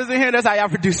fathers in here? That's how y'all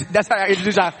introduce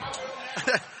y'all.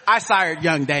 I sired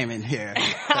young Damon here.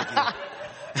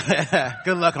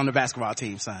 Good luck on the basketball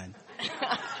team, son.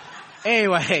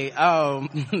 Anyway,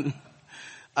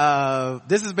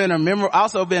 this has been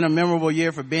also been a memorable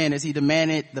year for Ben, as he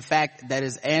demanded the fact that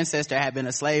his ancestor had been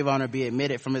a slave owner be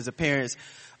admitted from his appearance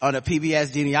on the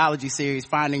PBS genealogy series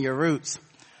Finding Your Roots,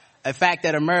 a fact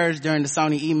that emerged during the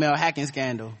Sony email hacking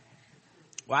scandal.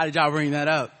 Why did y'all bring that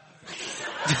up?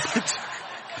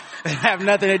 It have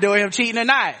nothing to do with him cheating or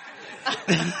not.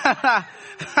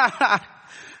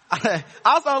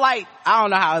 Also, like, I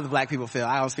don't know how other black people feel.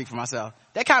 I don't speak for myself.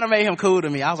 That kind of made him cool to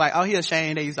me. I was like, oh, he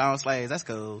ashamed they used to own slaves. That's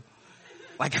cool.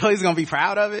 Like, oh, he's gonna be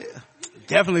proud of it?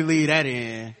 Definitely leave that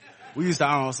in. We used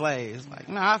to own slaves. Like,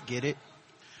 nah, I get it.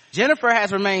 Jennifer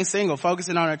has remained single,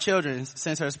 focusing on her children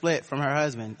since her split from her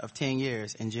husband of 10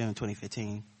 years in June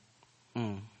 2015. All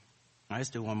right, let's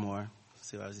do one more. Let's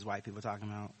see what these white people are talking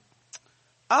about.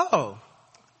 Oh,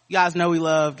 you guys know we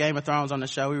love Game of Thrones on the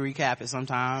show. We recap it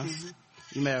sometimes.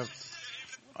 You may have...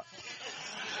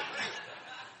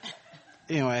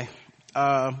 Anyway,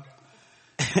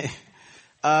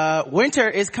 winter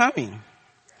is coming.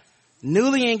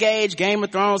 Newly engaged Game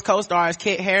of Thrones co-stars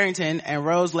Kit Harington and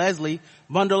Rose Leslie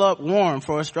bundle up warm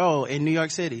for a stroll in New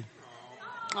York City.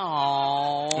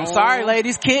 Aww. I'm sorry,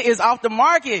 ladies. Kit is off the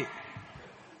market.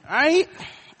 Right?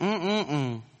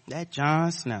 That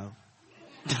Jon Snow.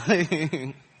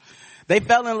 They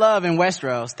fell in love in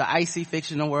Westeros, the icy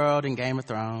fictional world in Game of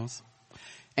Thrones.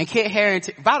 And Kit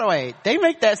Harington, by the way, they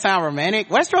make that sound romantic.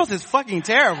 Westeros is fucking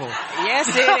terrible. Yes,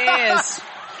 it is.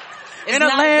 In a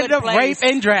land of rape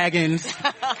and dragons.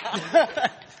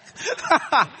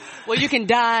 Well, you can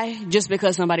die just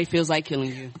because somebody feels like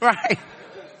killing you. Right.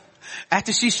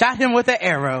 After she shot him with an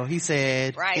arrow, he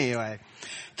said. Right. Anyway.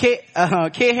 Kit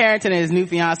Harington and his new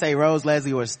fiancée Rose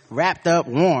Leslie were wrapped up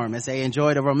warm as they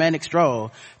enjoyed a romantic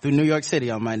stroll through New York City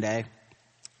on Monday.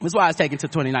 That's why it's taking to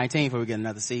 2019 before we get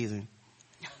another season.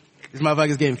 These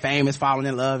motherfuckers getting famous, falling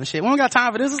in love and shit. We don't got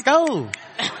time for this. Let's go.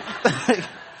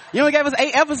 You only gave us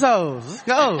 8 episodes. Let's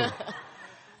go.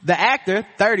 The actor,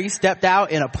 30, stepped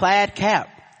out in a plaid cap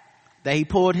that he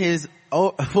pulled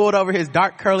over his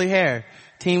dark curly hair,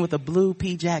 teamed with a blue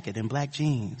pea jacket and black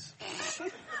jeans. Who's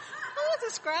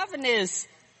describing this?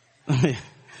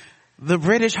 The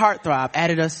British heartthrob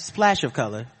added a splash of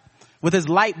color with his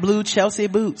light blue Chelsea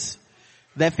boots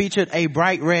that featured a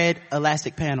bright red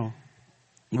elastic panel.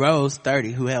 Rose,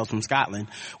 30, who hails from Scotland,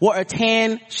 wore a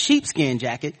tan sheepskin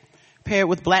jacket paired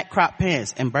with black crop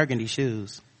pants and burgundy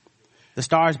shoes. The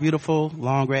star's beautiful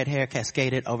long red hair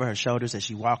cascaded over her shoulders as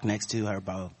she walked next to her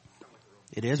beau.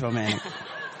 It is romantic.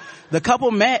 The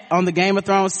couple met on the Game of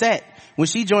Thrones set when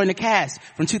she joined the cast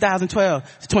from 2012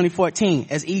 to 2014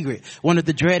 as Ygritte, one of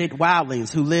the dreaded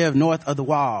wildlings who lived north of the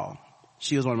Wall.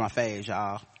 She was one of my faves,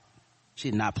 y'all. She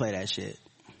did not play that shit.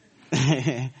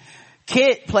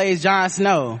 Kit plays Jon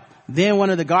Snow, then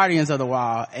one of the Guardians of the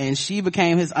Wall, and she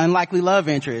became his unlikely love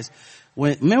interest.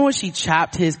 Remember when she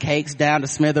chopped his cakes down to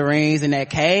smithereens in that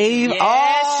cave?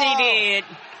 Yes, she did.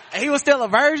 And he was still a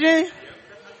virgin,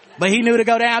 but he knew to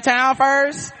go downtown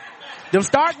first. Them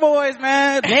Stark boys,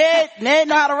 man. Ned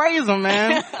know how to raise them,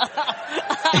 man.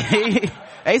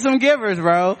 They some givers,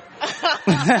 bro.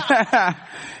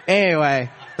 Anyway.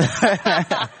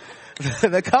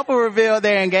 The couple revealed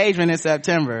their engagement in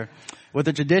September with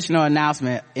a traditional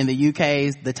announcement in the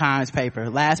UK's The Times paper.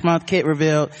 Last month, Kit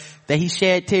revealed that he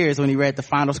shed tears when he read the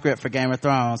final script for Game of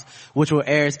Thrones, which will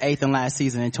air its 8th and last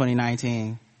season in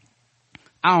 2019.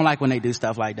 I don't like when they do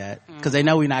stuff like that, because they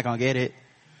know we're not gonna get it.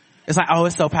 It's like, oh,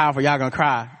 it's so powerful, y'all gonna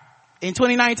cry. In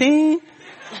 2019?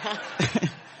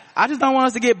 I just don't want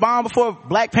us to get bombed before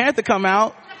Black Panther come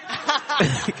out.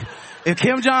 If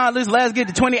Kim Jong, let's get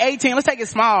to 2018. Let's take it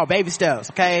small, baby steps,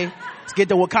 okay? Let's get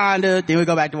to Wakanda, then we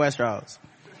go back to Westeros.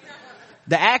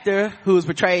 The actor, who's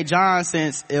portrayed Jon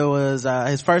since it was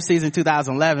his first season in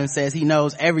 2011, says he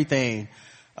knows everything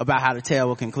about how the tale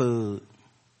will conclude.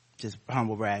 Just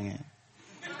humble bragging.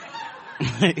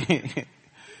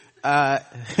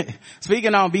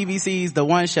 Speaking on BBC's The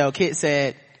One Show, Kit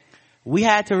said, we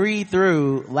had to read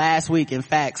through last week, in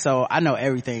fact, so I know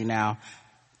everything now.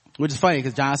 Which is funny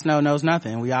because Jon Snow knows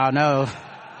nothing. We all know.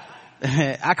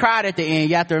 I cried at the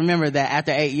end. You have to remember that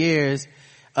after 8 years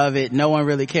of it, no one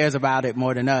really cares about it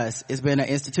more than us. It's been an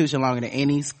institution longer than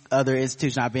any other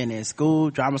institution I've been in.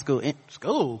 School, drama school,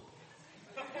 school.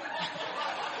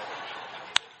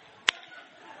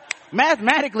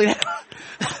 Mathematically, 8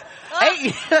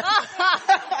 years.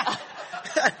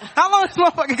 How long does this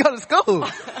motherfucker go to school?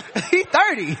 He's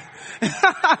 30.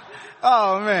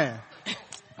 Oh man.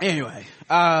 Anyway,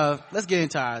 let's get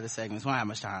into our other segments. We don't have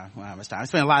much time. I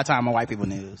spend a lot of time on white people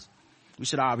news. We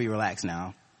should all be relaxed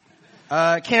now.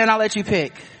 Karen, I'll let you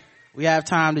pick. We have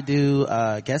time to do,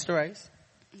 guess the race.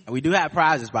 And we do have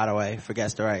prizes, by the way, for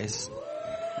guess the race.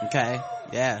 Okay?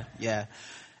 Yeah.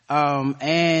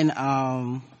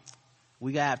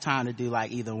 We gotta have time to do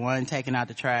like either one taking out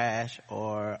the trash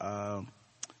or,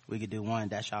 we could do one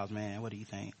That's Y'all's Man. What do you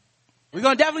think? We're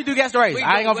gonna definitely do guess the race.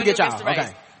 I ain't gonna forget y'all.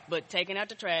 Okay. But taking out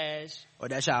the trash. Or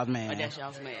That's Y'all's Man. That's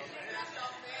Y'all's Man.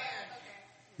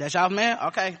 That's Y'all's Man?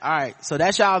 Okay. Alright. So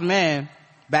That's Y'all's Man.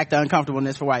 Back to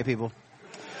uncomfortableness for white people.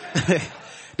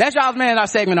 That's Y'all's Man, our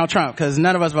segment on Trump, cause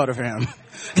none of us voted for him.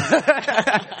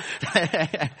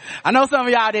 I know some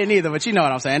of y'all didn't either, but you know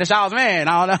what I'm saying. That's Y'all's Man.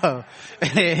 I don't know.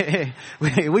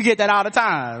 we get that all the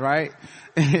time, right?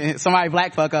 Somebody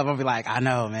black fuck up and be like, I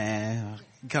know, man.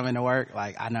 Coming to work,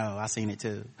 like, I know, I seen it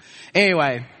too.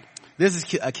 Anyway, this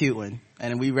is a cute one,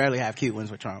 and we rarely have cute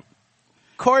ones with Trump.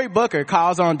 Cory Booker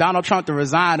calls on Donald Trump to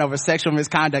resign over sexual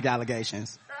misconduct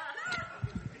allegations.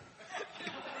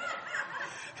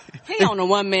 He on a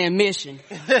one-man mission.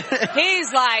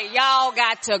 He's like, y'all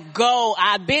got to go.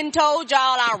 I've been told y'all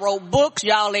I wrote books.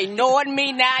 Y'all ignored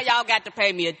me. Now y'all got to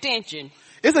pay me attention.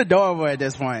 It's adorable at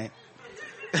this point.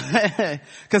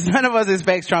 Cause none of us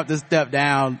expects Trump to step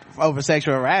down over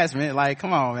sexual harassment. Like,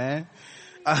 come on, man.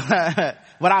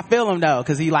 But I feel him though,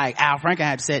 cause he like, Al Franken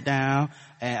had to sit down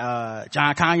and,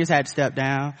 John Conyers had to step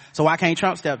down. So why can't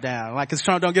Trump step down? Like, cause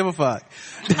Trump don't give a fuck.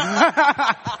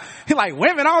 He like,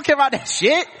 women, I don't care about that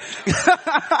shit.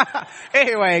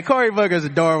 Anyway, Cory Booker's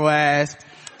adorable ass.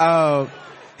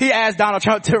 He asked Donald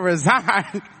Trump to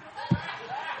resign.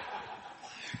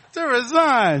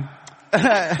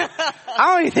 I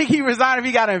don't even think he'd resign if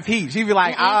he got impeached. He'd be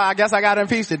like, I guess I got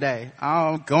impeached today.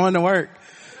 I'm going to work.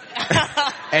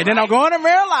 And then I'm going to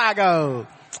Mar-a-Lago.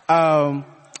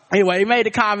 Anyway, he made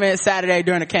the comment Saturday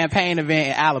during a campaign event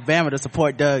in Alabama to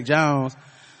support Doug Jones.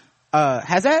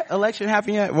 Has that election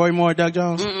happened yet? Roy Moore, Doug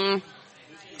Jones?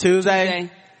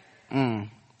 Tuesday? A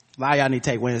lot of y'all need to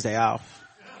take Wednesday off.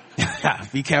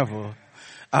 Be careful.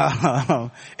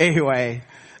 Anyway,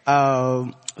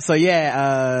 so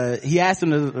yeah, he asked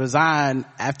him to resign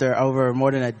after over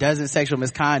more than a dozen sexual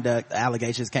misconduct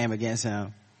allegations came against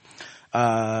him.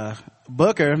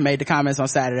 Booker made the comments on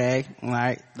Saturday,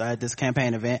 right, this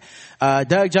campaign event.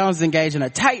 Doug Jones is engaged in a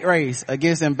tight race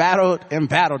against embattled,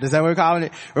 is that what we're calling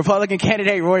it? Republican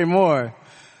candidate Roy Moore,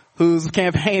 whose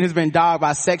campaign has been dogged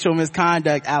by sexual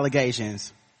misconduct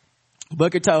allegations.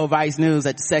 Booker told Vice News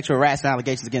that the sexual harassment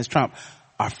allegations against Trump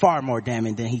are far more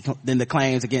damning than the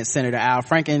claims against Senator Al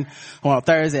Franken, who on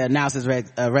Thursday announced his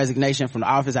resignation from the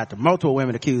office after multiple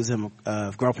women accused him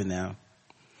of groping them.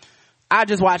 I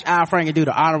just watched Al Franken do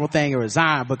the honorable thing and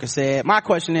resign, Booker said. My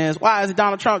question is, why isn't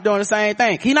Donald Trump doing the same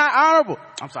thing? He not honorable.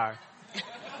 I'm sorry.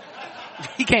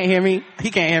 He can't hear me.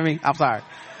 I'm sorry.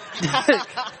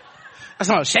 That's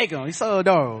not shake him. He's so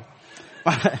adorable.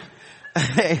 But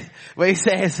he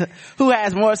says, who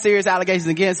has more serious allegations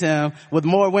against him with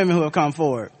more women who have come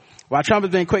forward? While Trump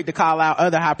has been quick to call out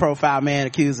other high-profile men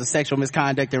accused of sexual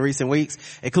misconduct in recent weeks,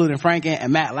 including Franken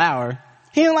and Matt Lauer,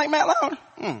 he didn't like Matt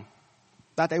Lauer?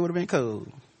 Thought they would have been cool.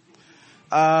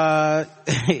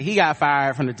 He got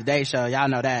fired from the Today Show. Y'all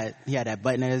know that. He had that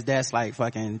button at his desk like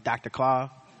fucking Dr. Claw.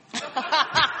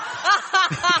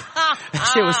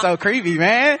 That shit was so creepy,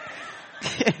 man.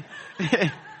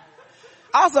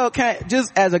 Also,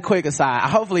 just as a quick aside,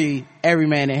 hopefully every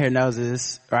man in here knows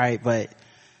this, right? But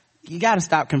you gotta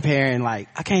stop comparing, like,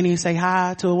 I can't even say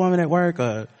hi to a woman at work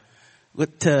or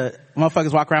to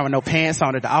motherfuckers walk around with no pants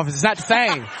on at the office. It's not the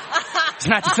same. It's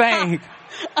not the same.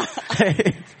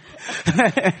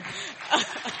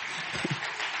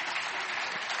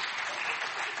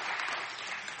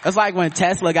 It's like when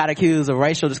Tesla got accused of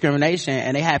racial discrimination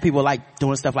and they had people like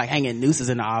doing stuff like hanging nooses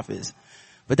in the office.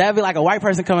 But that'd be like a white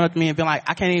person coming up to me and being like,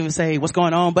 I can't even say, what's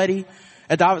going on, buddy?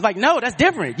 At the office. Like, no, that's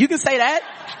different. You can say that.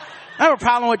 I have a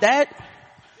problem with that.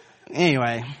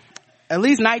 Anyway, At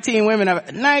least 19 women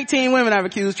have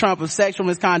accused Trump of sexual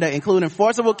misconduct, including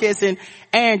forcible kissing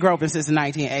and groping since the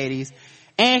 1980s.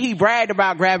 And he bragged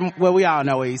about grabbing, well, we all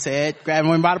know what he said, grabbing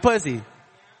women by the pussy.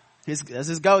 That's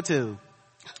his go-to.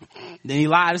 Then he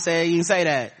lied and said he didn't say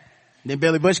that. Then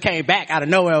Billy Bush came back out of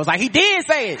nowhere and was like, he did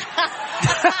say it.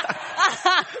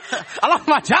 I lost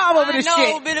my job over this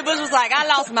shit. Billy Bush was like, I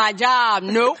lost my job.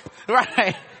 Nope.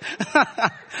 Right.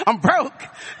 I'm broke.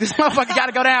 This motherfucker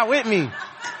gotta go down with me.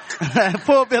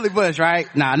 Pull Billy Bush, right?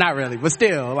 Nah, not really, but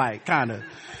still, like, kinda.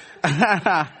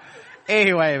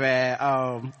 Anyway,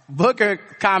 man, Booker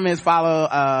comments follow,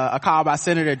 a call by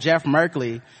Senator Jeff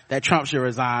Merkley that Trump should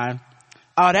resign.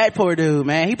 Oh, that poor dude,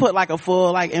 man. He put like a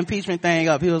full, like, impeachment thing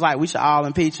up. He was like, we should all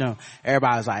impeach him.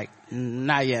 Everybody was like,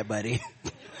 not yet, buddy.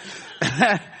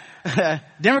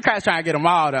 Democrats trying to get them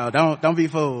all, though. Don't be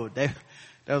fooled. They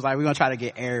was like, we're gonna try to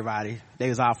get everybody. They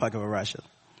was all fucking with Russia.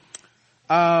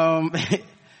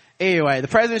 Anyway, the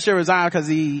president should resign because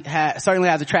he certainly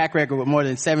has a track record with more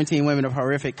than 17 women of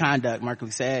horrific conduct,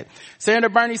 Merkley said. Senator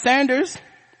Bernie Sanders,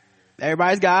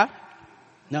 everybody's guy.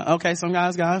 No, okay, some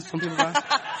guys, some people guys.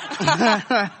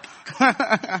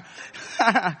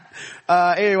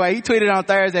 Anyway, he tweeted on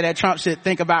Thursday that Trump should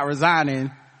think about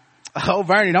resigning. Oh,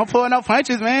 Bernie, don't pull no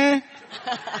punches, man.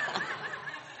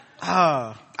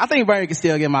 I think Bernie can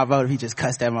still get my vote if he just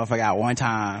cussed that motherfucker out one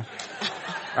time.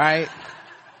 Right?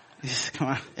 Come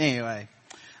on. Anyway.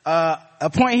 A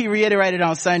point he reiterated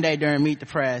on Sunday during Meet the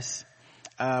Press.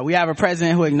 We have a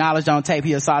president who acknowledged on tape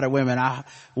he assaulted women. I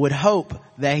would hope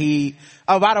that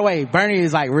oh, by the way, Bernie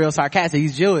is like real sarcastic.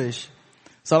 He's Jewish.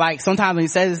 So like sometimes when he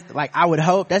says like, I would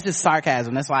hope, that's just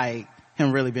sarcasm. That's like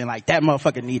him really being like, that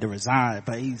motherfucker need to resign.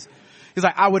 But he's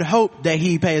like, I would hope that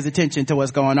he pays attention to what's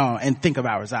going on and think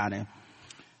about resigning.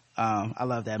 I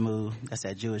love that move. That's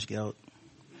that Jewish guilt.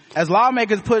 As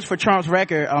lawmakers push for Trump's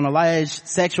record on alleged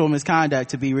sexual misconduct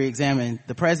to be reexamined,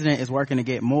 the president is working to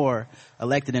get Moore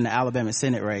elected in the Alabama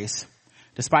Senate race.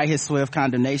 Despite his swift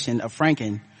condemnation of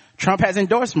Franken, Trump has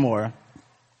endorsed Moore,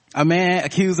 a man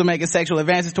accused of making sexual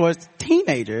advances towards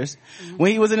teenagers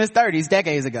when he was in his 30s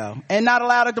decades ago and not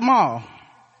allowed at the mall.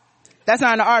 That's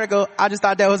not in the article. I just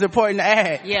thought that was important to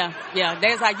add. Yeah.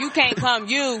 There's like, you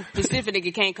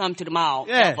specifically can't come to the mall.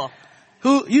 Yeah. Ever.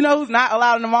 Who's not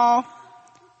allowed in the mall?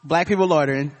 Black people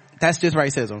loitering. That's just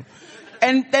racism.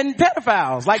 And then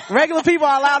pedophiles. Like, regular people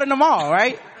are allowed in the mall,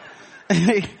 right?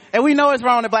 And we know it's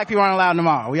wrong that black people aren't allowed in the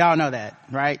mall. We all know that,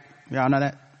 right? We all know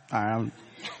that? Alright, I'm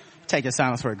taking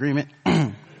silence for agreement.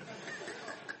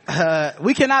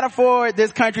 We cannot afford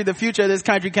this country, the future of this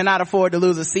country cannot afford to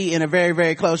lose a seat in a very,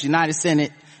 very close United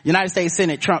States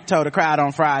Senate, Trump told the crowd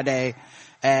on Friday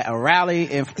at a rally,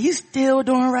 and he's still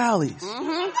doing rallies.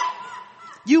 Mm-hmm.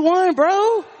 You won,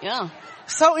 bro. Yeah.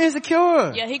 So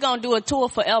insecure. Yeah, he gonna do a tour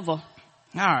forever. All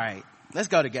right. Let's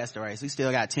go to Guess the Race. We still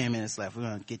got 10 minutes left. We're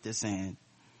gonna get this in.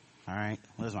 All right.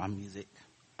 Where's my music?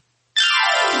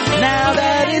 Now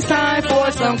that it's time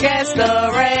for some Guess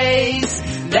the Race.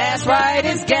 That's right,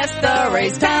 it's Guess the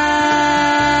Race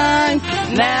time.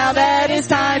 Now that it's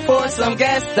time for some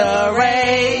Guess the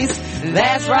Race.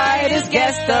 That's right, it's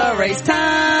Guess the Race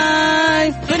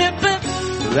time.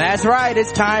 That's right,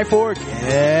 it's time for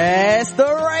Guess the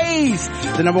Race,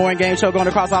 the #1 game show going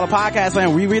across all the podcast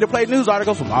land. We read and play news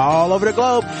articles from all over the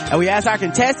globe, and we ask our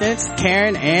contestants,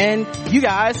 Karen and you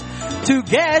guys, to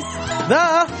guess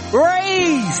the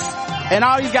race. And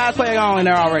all these guys play along and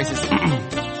they're all racist.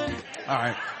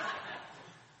 Alright.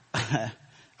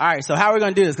 Alright, so how are we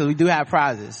gonna do this? Because we do have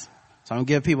prizes. So I'm gonna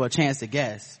give people a chance to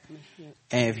guess.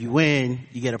 And if you win,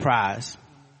 you get a prize.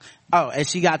 Oh, and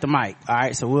she got the mic.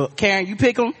 Alright, so Karen, you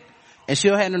pick them, and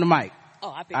she'll hand them the mic.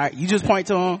 Oh, I pick Alright, you just point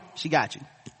to them. She got you.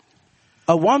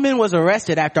 A woman was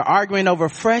arrested after arguing over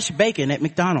fresh bacon at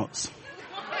McDonald's.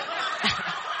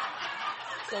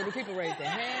 So do people raise their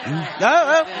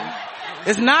hand?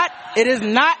 It is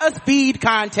not a speed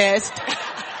contest.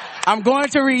 I'm going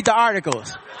to read the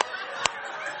articles.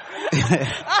 We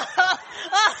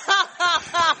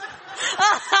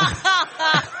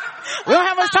don't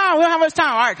have much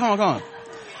time. All right, come on.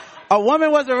 A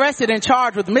woman was arrested and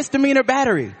charged with misdemeanor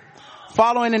battery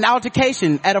following an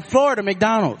altercation at a Florida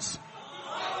McDonald's.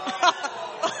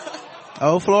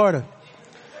 Oh, Florida.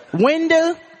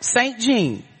 Wynda St.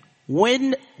 Jean.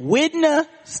 Wynda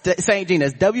St. Jean.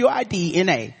 That's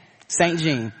W-I-D-N-A. St.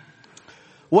 Jean.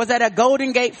 Was at a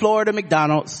Golden Gate, Florida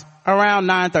McDonald's around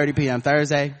 9:30 p.m.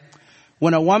 Thursday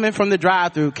when a woman from the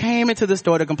drive-thru came into the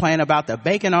store to complain about the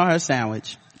bacon on her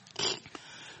sandwich.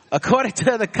 According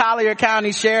to the Collier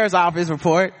County Sheriff's Office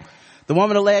report, the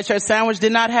woman alleged her sandwich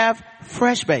did not have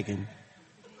fresh bacon.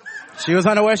 She was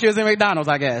unaware she was in McDonald's,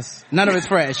 I guess. None of it's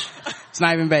fresh. It's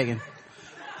not even bacon.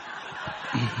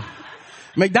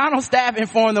 McDonald's staff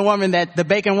informed the woman that the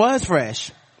bacon was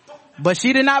fresh, but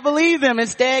she did not believe them,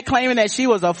 instead claiming that she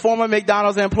was a former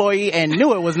McDonald's employee and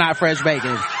knew it was not fresh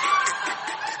bacon.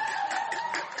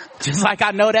 Just like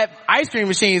I know that ice cream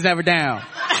machine's never down.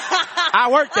 I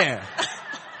worked there.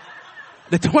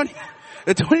 The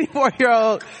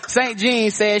 24-year-old St.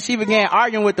 Jean said she began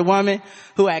arguing with the woman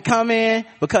who had come in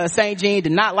because St. Jean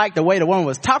did not like the way the woman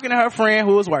was talking to her friend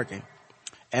who was working.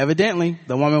 Evidently,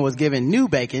 the woman was given new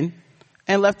bacon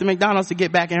and left the McDonald's to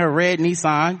get back in her red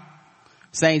Nissan.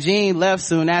 St. Jean left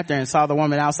soon after and saw the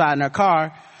woman outside in her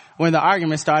car when the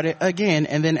argument started again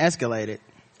and then escalated.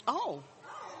 Oh.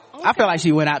 Okay. I feel like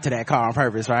she went out to that car on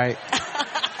purpose, right?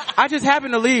 I just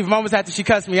happened to leave moments after she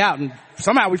cussed me out, and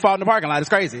somehow we fought in the parking lot. It's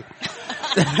crazy.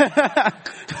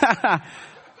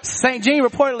 St. Jean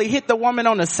reportedly hit the woman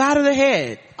on the side of the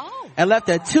head and left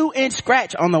a 2-inch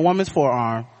scratch on the woman's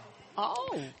forearm.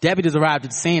 Deputies arrived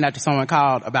at the scene after someone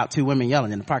called about 2 women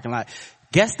yelling in the parking lot.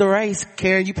 Guess the race.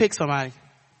 Karen, you pick somebody.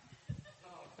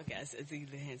 Okay, it's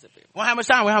the hands up here. Well, how much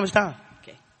time?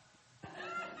 Okay.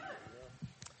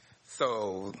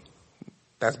 So,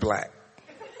 that's black.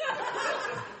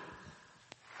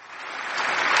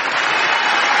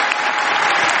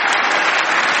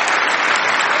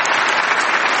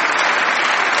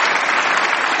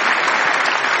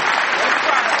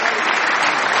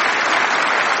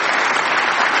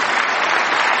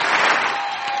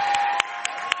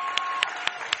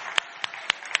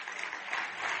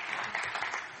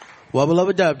 Wubba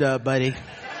lubba dub dub, buddy.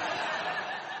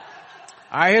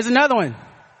 Alright, here's another one.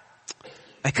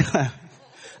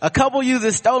 A couple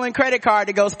uses stolen credit card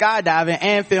to go skydiving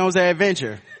and films their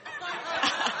adventure.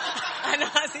 I know,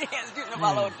 I see hands shooting them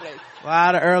all over the place. A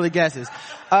lot of early guesses.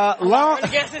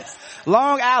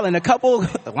 Long Island. A couple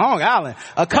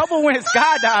went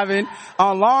skydiving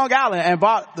on Long Island and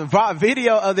brought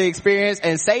video of the experience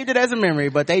and saved it as a memory,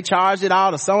 but they charged it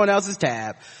all to someone else's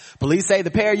tab. Police say the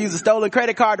pair used a stolen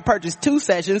credit card to purchase 2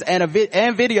 sessions and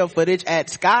video footage at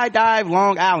Skydive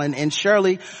Long Island in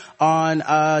Shirley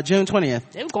on June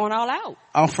 20th. They were going all out.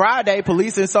 On Friday,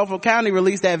 police in Suffolk County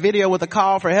released that video with a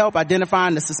call for help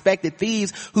identifying the suspected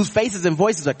thieves whose faces and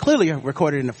voices are clearly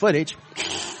recorded in the footage.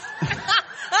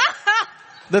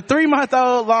 The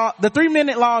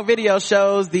 3-minute long video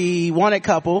shows the wanted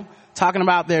couple talking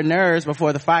about their nerves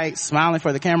before the fight, smiling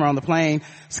for the camera on the plane,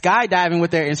 skydiving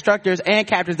with their instructors, and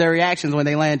captures their reactions when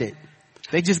they landed.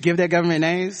 They just give their government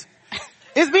names.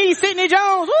 It's me, Sidney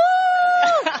Jones.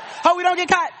 Woo! Hope we don't get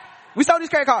caught. We stole these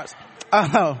credit cards.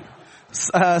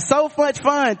 So much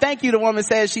fun. Thank you, the woman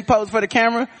says. She posed for the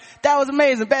camera. That was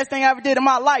amazing. Best thing I ever did in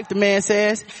my life, the man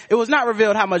says. It was not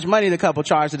revealed how much money the couple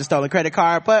charged for the stolen credit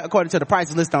card, but according to the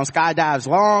prices listed on Skydive's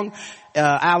Long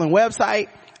Island website,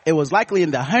 it was likely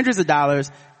in the hundreds of dollars.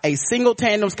 A single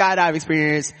tandem skydive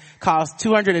experience cost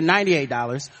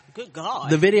 $298. Good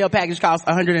God. The video package cost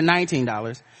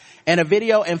 $119. And a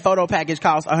video and photo package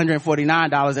cost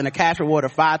 $149, and a cash reward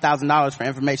of $5,000 for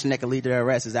information that could lead to their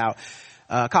arrest is out.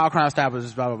 Call Crime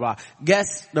Stoppers, blah, blah, blah.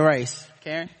 Guess the race.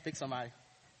 Karen, pick somebody.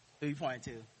 Who you pointing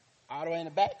to? All the way in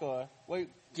the back, or? Wait.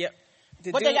 Yep.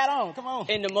 What they got on? Come on.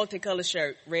 In the multicolored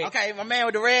shirt. Red. Okay, my man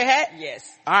with the red hat? Yes.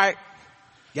 Alright.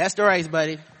 Guess the race,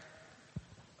 buddy.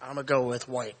 I'm gonna go with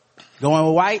white. Going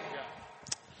with white? Yeah.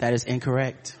 That is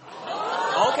incorrect.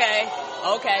 Okay.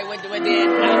 What then?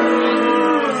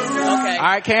 Okay.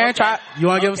 Alright, Karen, try. You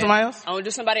wanna give him somebody else? I wanna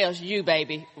do somebody else. You,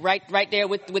 baby. Right there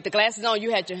with the glasses on,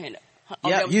 you had your hand up.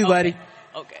 Yeah, you, buddy.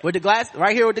 Okay. With the glass,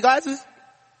 right here with the glasses?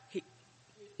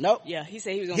 Nope. Yeah, he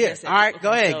said he was gonna guess it. Alright,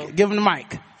 go ahead. So, give him the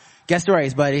mic. Guess the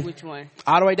race, buddy. Which one?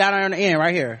 All the way down there on the end,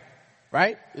 right here.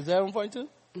 Right? Is that one pointing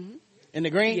to? Mm-hmm. In the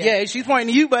green? Yeah, she's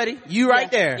pointing to you, buddy. You right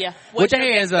there. Yeah. With your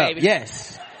hands up. Baby?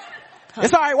 Yes. Huh.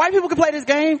 It's alright. White people can play this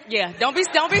game. Yeah. Don't be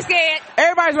scared.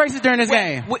 Everybody's racist during this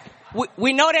game.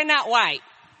 We know they're not white.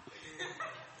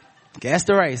 Guess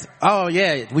the race. Oh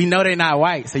yeah, we know they're not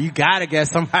white, so you gotta guess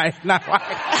somebody not white.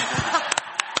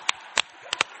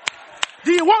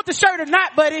 Do you want the shirt or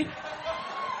not, buddy?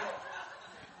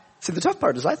 See, the tough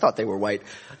part is I thought they were white.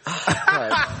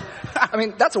 I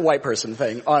mean, that's a white person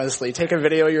thing, honestly. Take a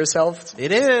video of yourself.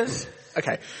 It is.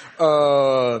 Okay.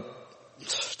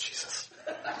 Jesus.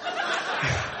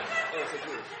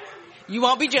 You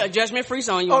won't be judgment free,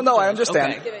 so you. Oh no, I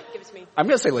understand. Okay. Give it to me. I'm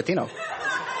gonna say Latino.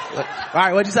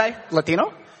 Alright, what'd you say?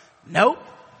 Latino? Nope.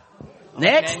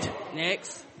 Next. Okay.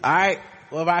 Next. Alright,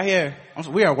 what about here?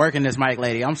 We are working this mic,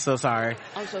 lady. I'm so sorry.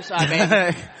 I'm so sorry,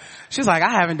 baby. She's like,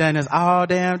 I haven't done this all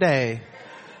damn day.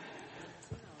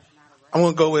 I'm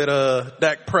gonna go with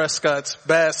Dak Prescott's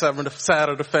bad side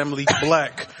of the family,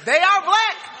 black. They are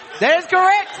black. That is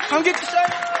correct. Come get your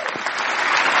shirt.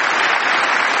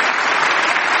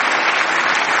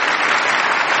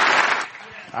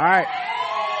 All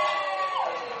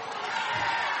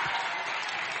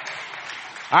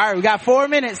right, we got 4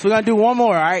 minutes. We're gonna do one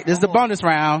more, all right? This is the bonus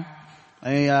round.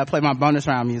 Let me play my bonus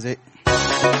round music.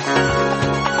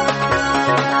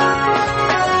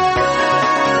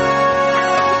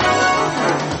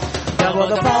 Double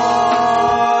the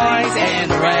points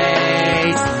and the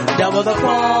race. Double the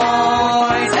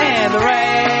points and the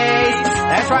race.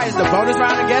 That's right, it's the bonus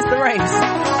round and guess the race,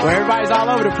 where everybody's all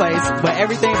over the place, but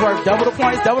everything's worth double the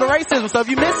points, double the racism. So if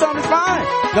you miss something, it's fine.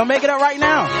 Gonna make it up right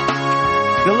now.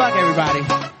 Good luck, everybody.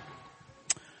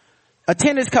 A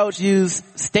tennis coach used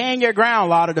stand your ground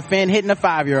law to defend hitting a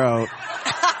 5-year-old.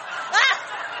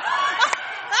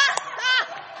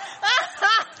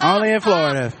 Only in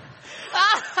Florida.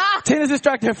 Tennis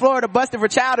instructor in Florida busted for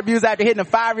child abuse after hitting a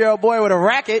 5-year-old boy with a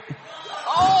racket.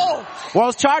 Oh!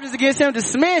 Once charges against him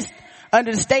dismissed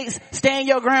under the state's stand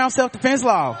your ground self-defense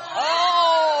law.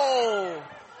 Oh!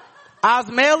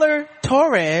 Osmailer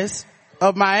Torres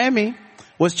of Miami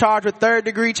was charged with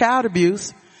 3rd-degree child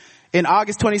abuse in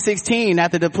August 2016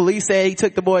 after the police said he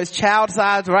took the boy's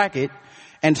child-sized racket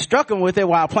and struck him with it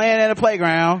while playing at a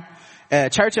playground at a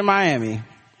church in Miami.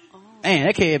 Man,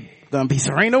 that kid gonna be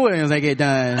Serena Williams when they get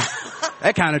done.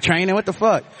 That kind of training, what the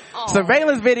fuck?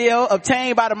 Surveillance video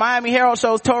obtained by the Miami Herald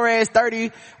shows Torres,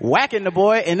 30, whacking the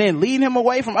boy and then leading him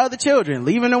away from other children,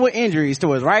 leaving him with injuries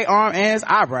to his right arm and his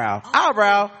eyebrow.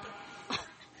 Eyebrow?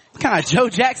 Kind of Joe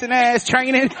Jackson ass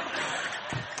training.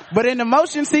 But in the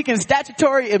motion seeking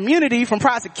statutory immunity from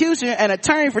prosecution, an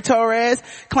attorney for Torres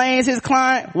claims his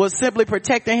client was simply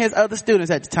protecting his other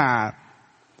students at the time.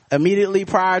 Immediately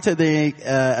prior to the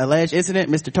alleged incident,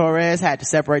 Mr. Torres had to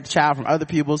separate the child from other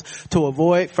pupils to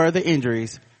avoid further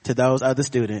injuries to those other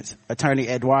students. Attorney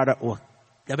Eduardo, well,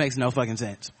 that makes no fucking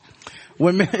sense.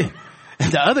 When the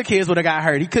other kids would have got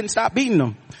hurt, he couldn't stop beating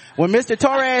them. When Mr.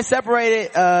 Torres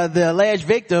separated the alleged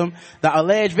victim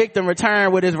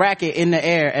returned with his racket in the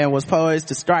air and was poised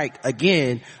to strike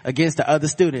again against the other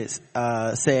students,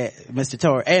 said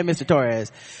Mr.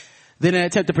 Torres. Then in an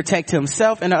attempt to protect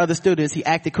himself and the other students, he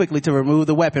acted quickly to remove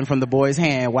the weapon from the boy's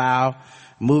hand while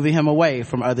moving him away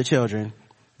from other children.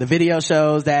 The video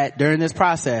shows that during this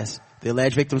process, the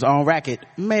alleged victim's own racket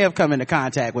may have come into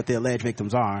contact with the alleged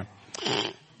victim's arm.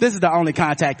 This is the only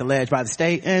contact alleged by the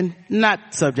state and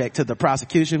not subject to the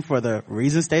prosecution for the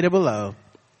reasons stated below.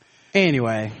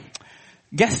 Anyway,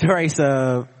 guess the race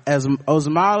of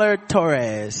Osmailer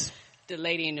Torres. The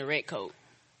lady in the red coat.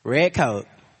 Red coat.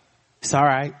 It's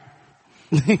alright.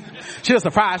 She was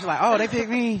surprised. She's like, oh, they picked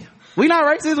me. We not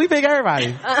racist. We pick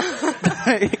everybody.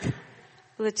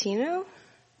 Latino?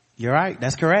 You're right.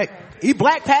 That's correct. He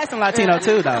black passing Latino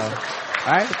too, though. All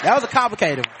right. That was a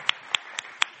complicated one.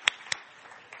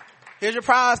 Here's your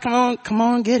prize. Come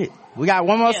on, get it. We got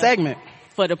one more segment.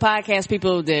 For the podcast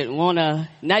people that wanna,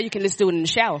 now you can listen to it in the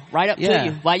shower, right up to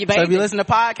you while you're bathing. So if you listen to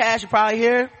podcasts, you're probably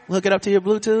here. Hook it up to your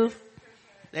Bluetooth.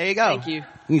 There you go. Thank you. You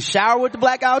can shower with the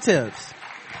blackout tips.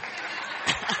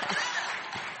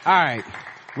 All right.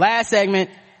 Last segment.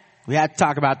 We have to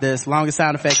talk about this. Longest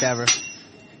sound effect ever.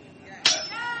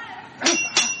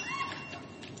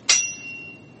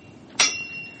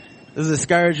 This is a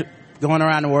scourge going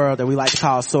around the world that we like to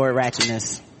call sword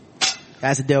ratchetness. It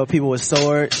has to deal with people with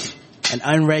swords and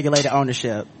unregulated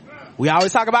ownership. We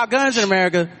always talk about guns in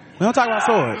America. We don't talk about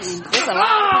swords. There's a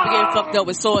lot of people getting fucked up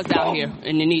with swords out here,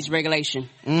 and it needs regulation.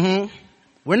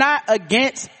 We're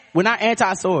not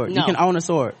anti-sword. No. You can own a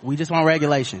sword. We just want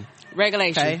regulation.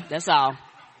 Regulation. Okay? That's all.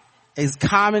 It's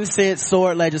common sense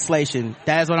sword legislation.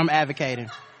 That is what I'm advocating.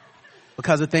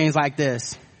 Because of things like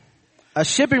this. A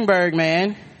Shippensburg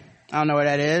man, I don't know where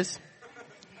that is.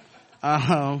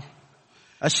 A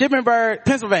Shippensburg,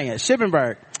 Pennsylvania,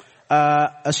 Shippensburg.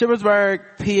 A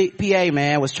Shippensburg, PA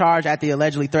man was charged after he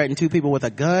allegedly threatened 2 people with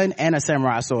a gun and a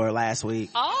samurai sword last week.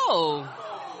 Oh.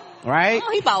 Right?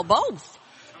 Oh, he bought both.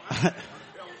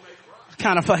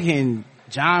 Kind of fucking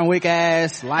John Wick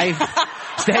ass life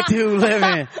that dude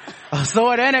living. A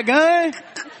sword and a gun?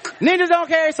 Ninjas don't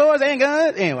carry swords and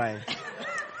guns. Anyway.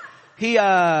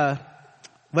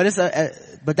 But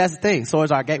that's the thing.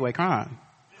 Swords are a gateway crime.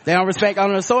 They don't respect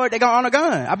owning a sword, they gonna own a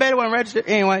gun. I bet it wasn't registered.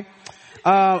 Anyway.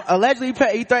 Allegedly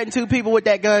he threatened 2 people with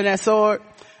that gun and that sword.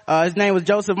 His name was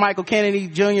Joseph Michael Kennedy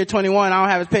Jr., 21. I don't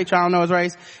have his picture. I don't know his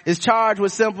race. Is charged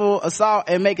with simple assault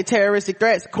and making terroristic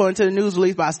threats, according to the news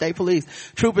release by state police.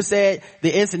 Troopers said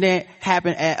the incident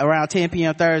happened at around 10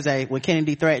 p.m. Thursday when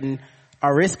Kennedy threatened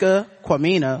Ariska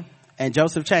Kwamina and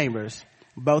Joseph Chambers,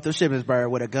 both of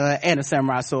Shippensburg, with a gun and a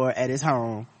samurai sword at his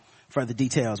home. Further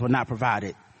details were not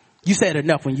provided. You said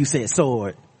enough when you said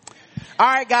sword. All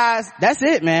right, guys. That's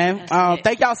it, man.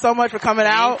 Thank y'all so much for coming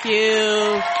out. Thank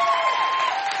you.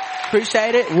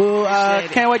 Appreciate it. We'll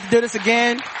can't wait to do this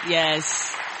again.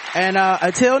 Yes. And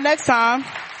until next time,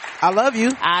 I love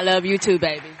you. I love you too,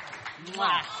 baby.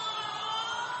 Mwah.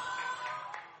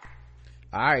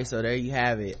 All right, so there you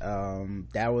have it.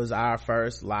 That was our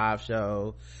first live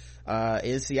show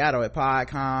in Seattle at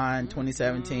Podcon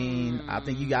 2017. I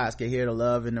think you guys can hear the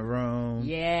love in the room.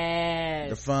 Yes.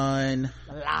 The fun.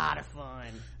 A lot of fun.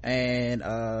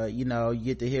 And you know, you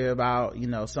get to hear about, you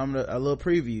know, a little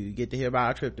preview. You get to hear about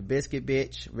our trip to Biscuit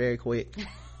Bitch very quick.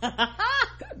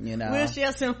 You know, we'll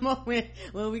share some more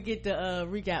when we get to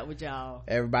recap with y'all.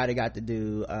 Everybody got to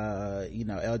do you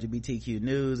know, LGBTQ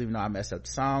news, even though I messed up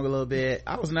the song a little bit.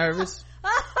 I was nervous.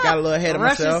 Got a little ahead of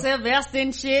myself. Russian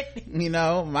Sylvester shit. You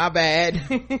know, my bad.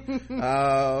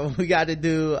 We got to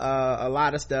do a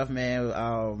lot of stuff,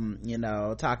 man. You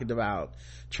know, talking about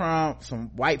Trump. Some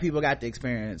white people got to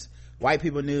experience white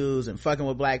people news and fucking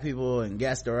with black people and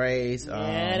guess the race.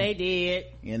 Yeah, they did.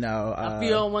 You know, a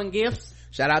few on one gifts.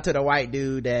 Shout out to the white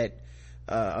dude that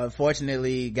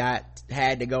unfortunately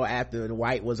had to go after the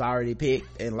white was already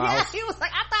picked and lost. Yeah, he was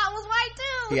like, I thought it was white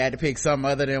too. He had to pick something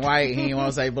other than white. He didn't want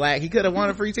to say black. He could have won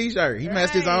a free t-shirt. He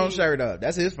messed his own shirt up.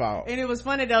 That's his fault. And it was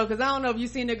funny though, because I don't know if you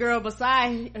seen the girl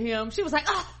beside him. She was like,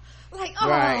 oh. Like, oh.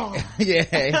 Right.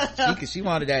 Yeah. She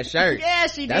wanted that shirt. Yeah,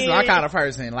 she That's did. my kind of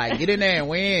person. Like, get in there and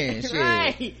win. Shit.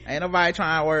 Right. Ain't nobody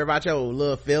trying to worry about your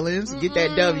little feelings. Get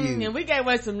that W. And we gave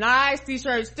away some nice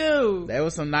t-shirts too. There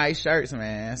was some nice shirts,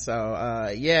 man.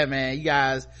 So, yeah, man, you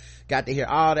guys got to hear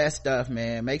all that stuff,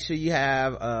 man. Make sure you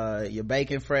have your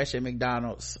bacon fresh at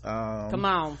McDonald's. Come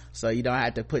on. So you don't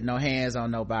have to put no hands on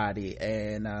nobody.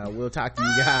 And we'll talk to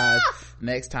you guys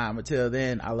next time. Until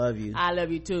then, I love you. I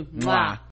love you too. Mwah.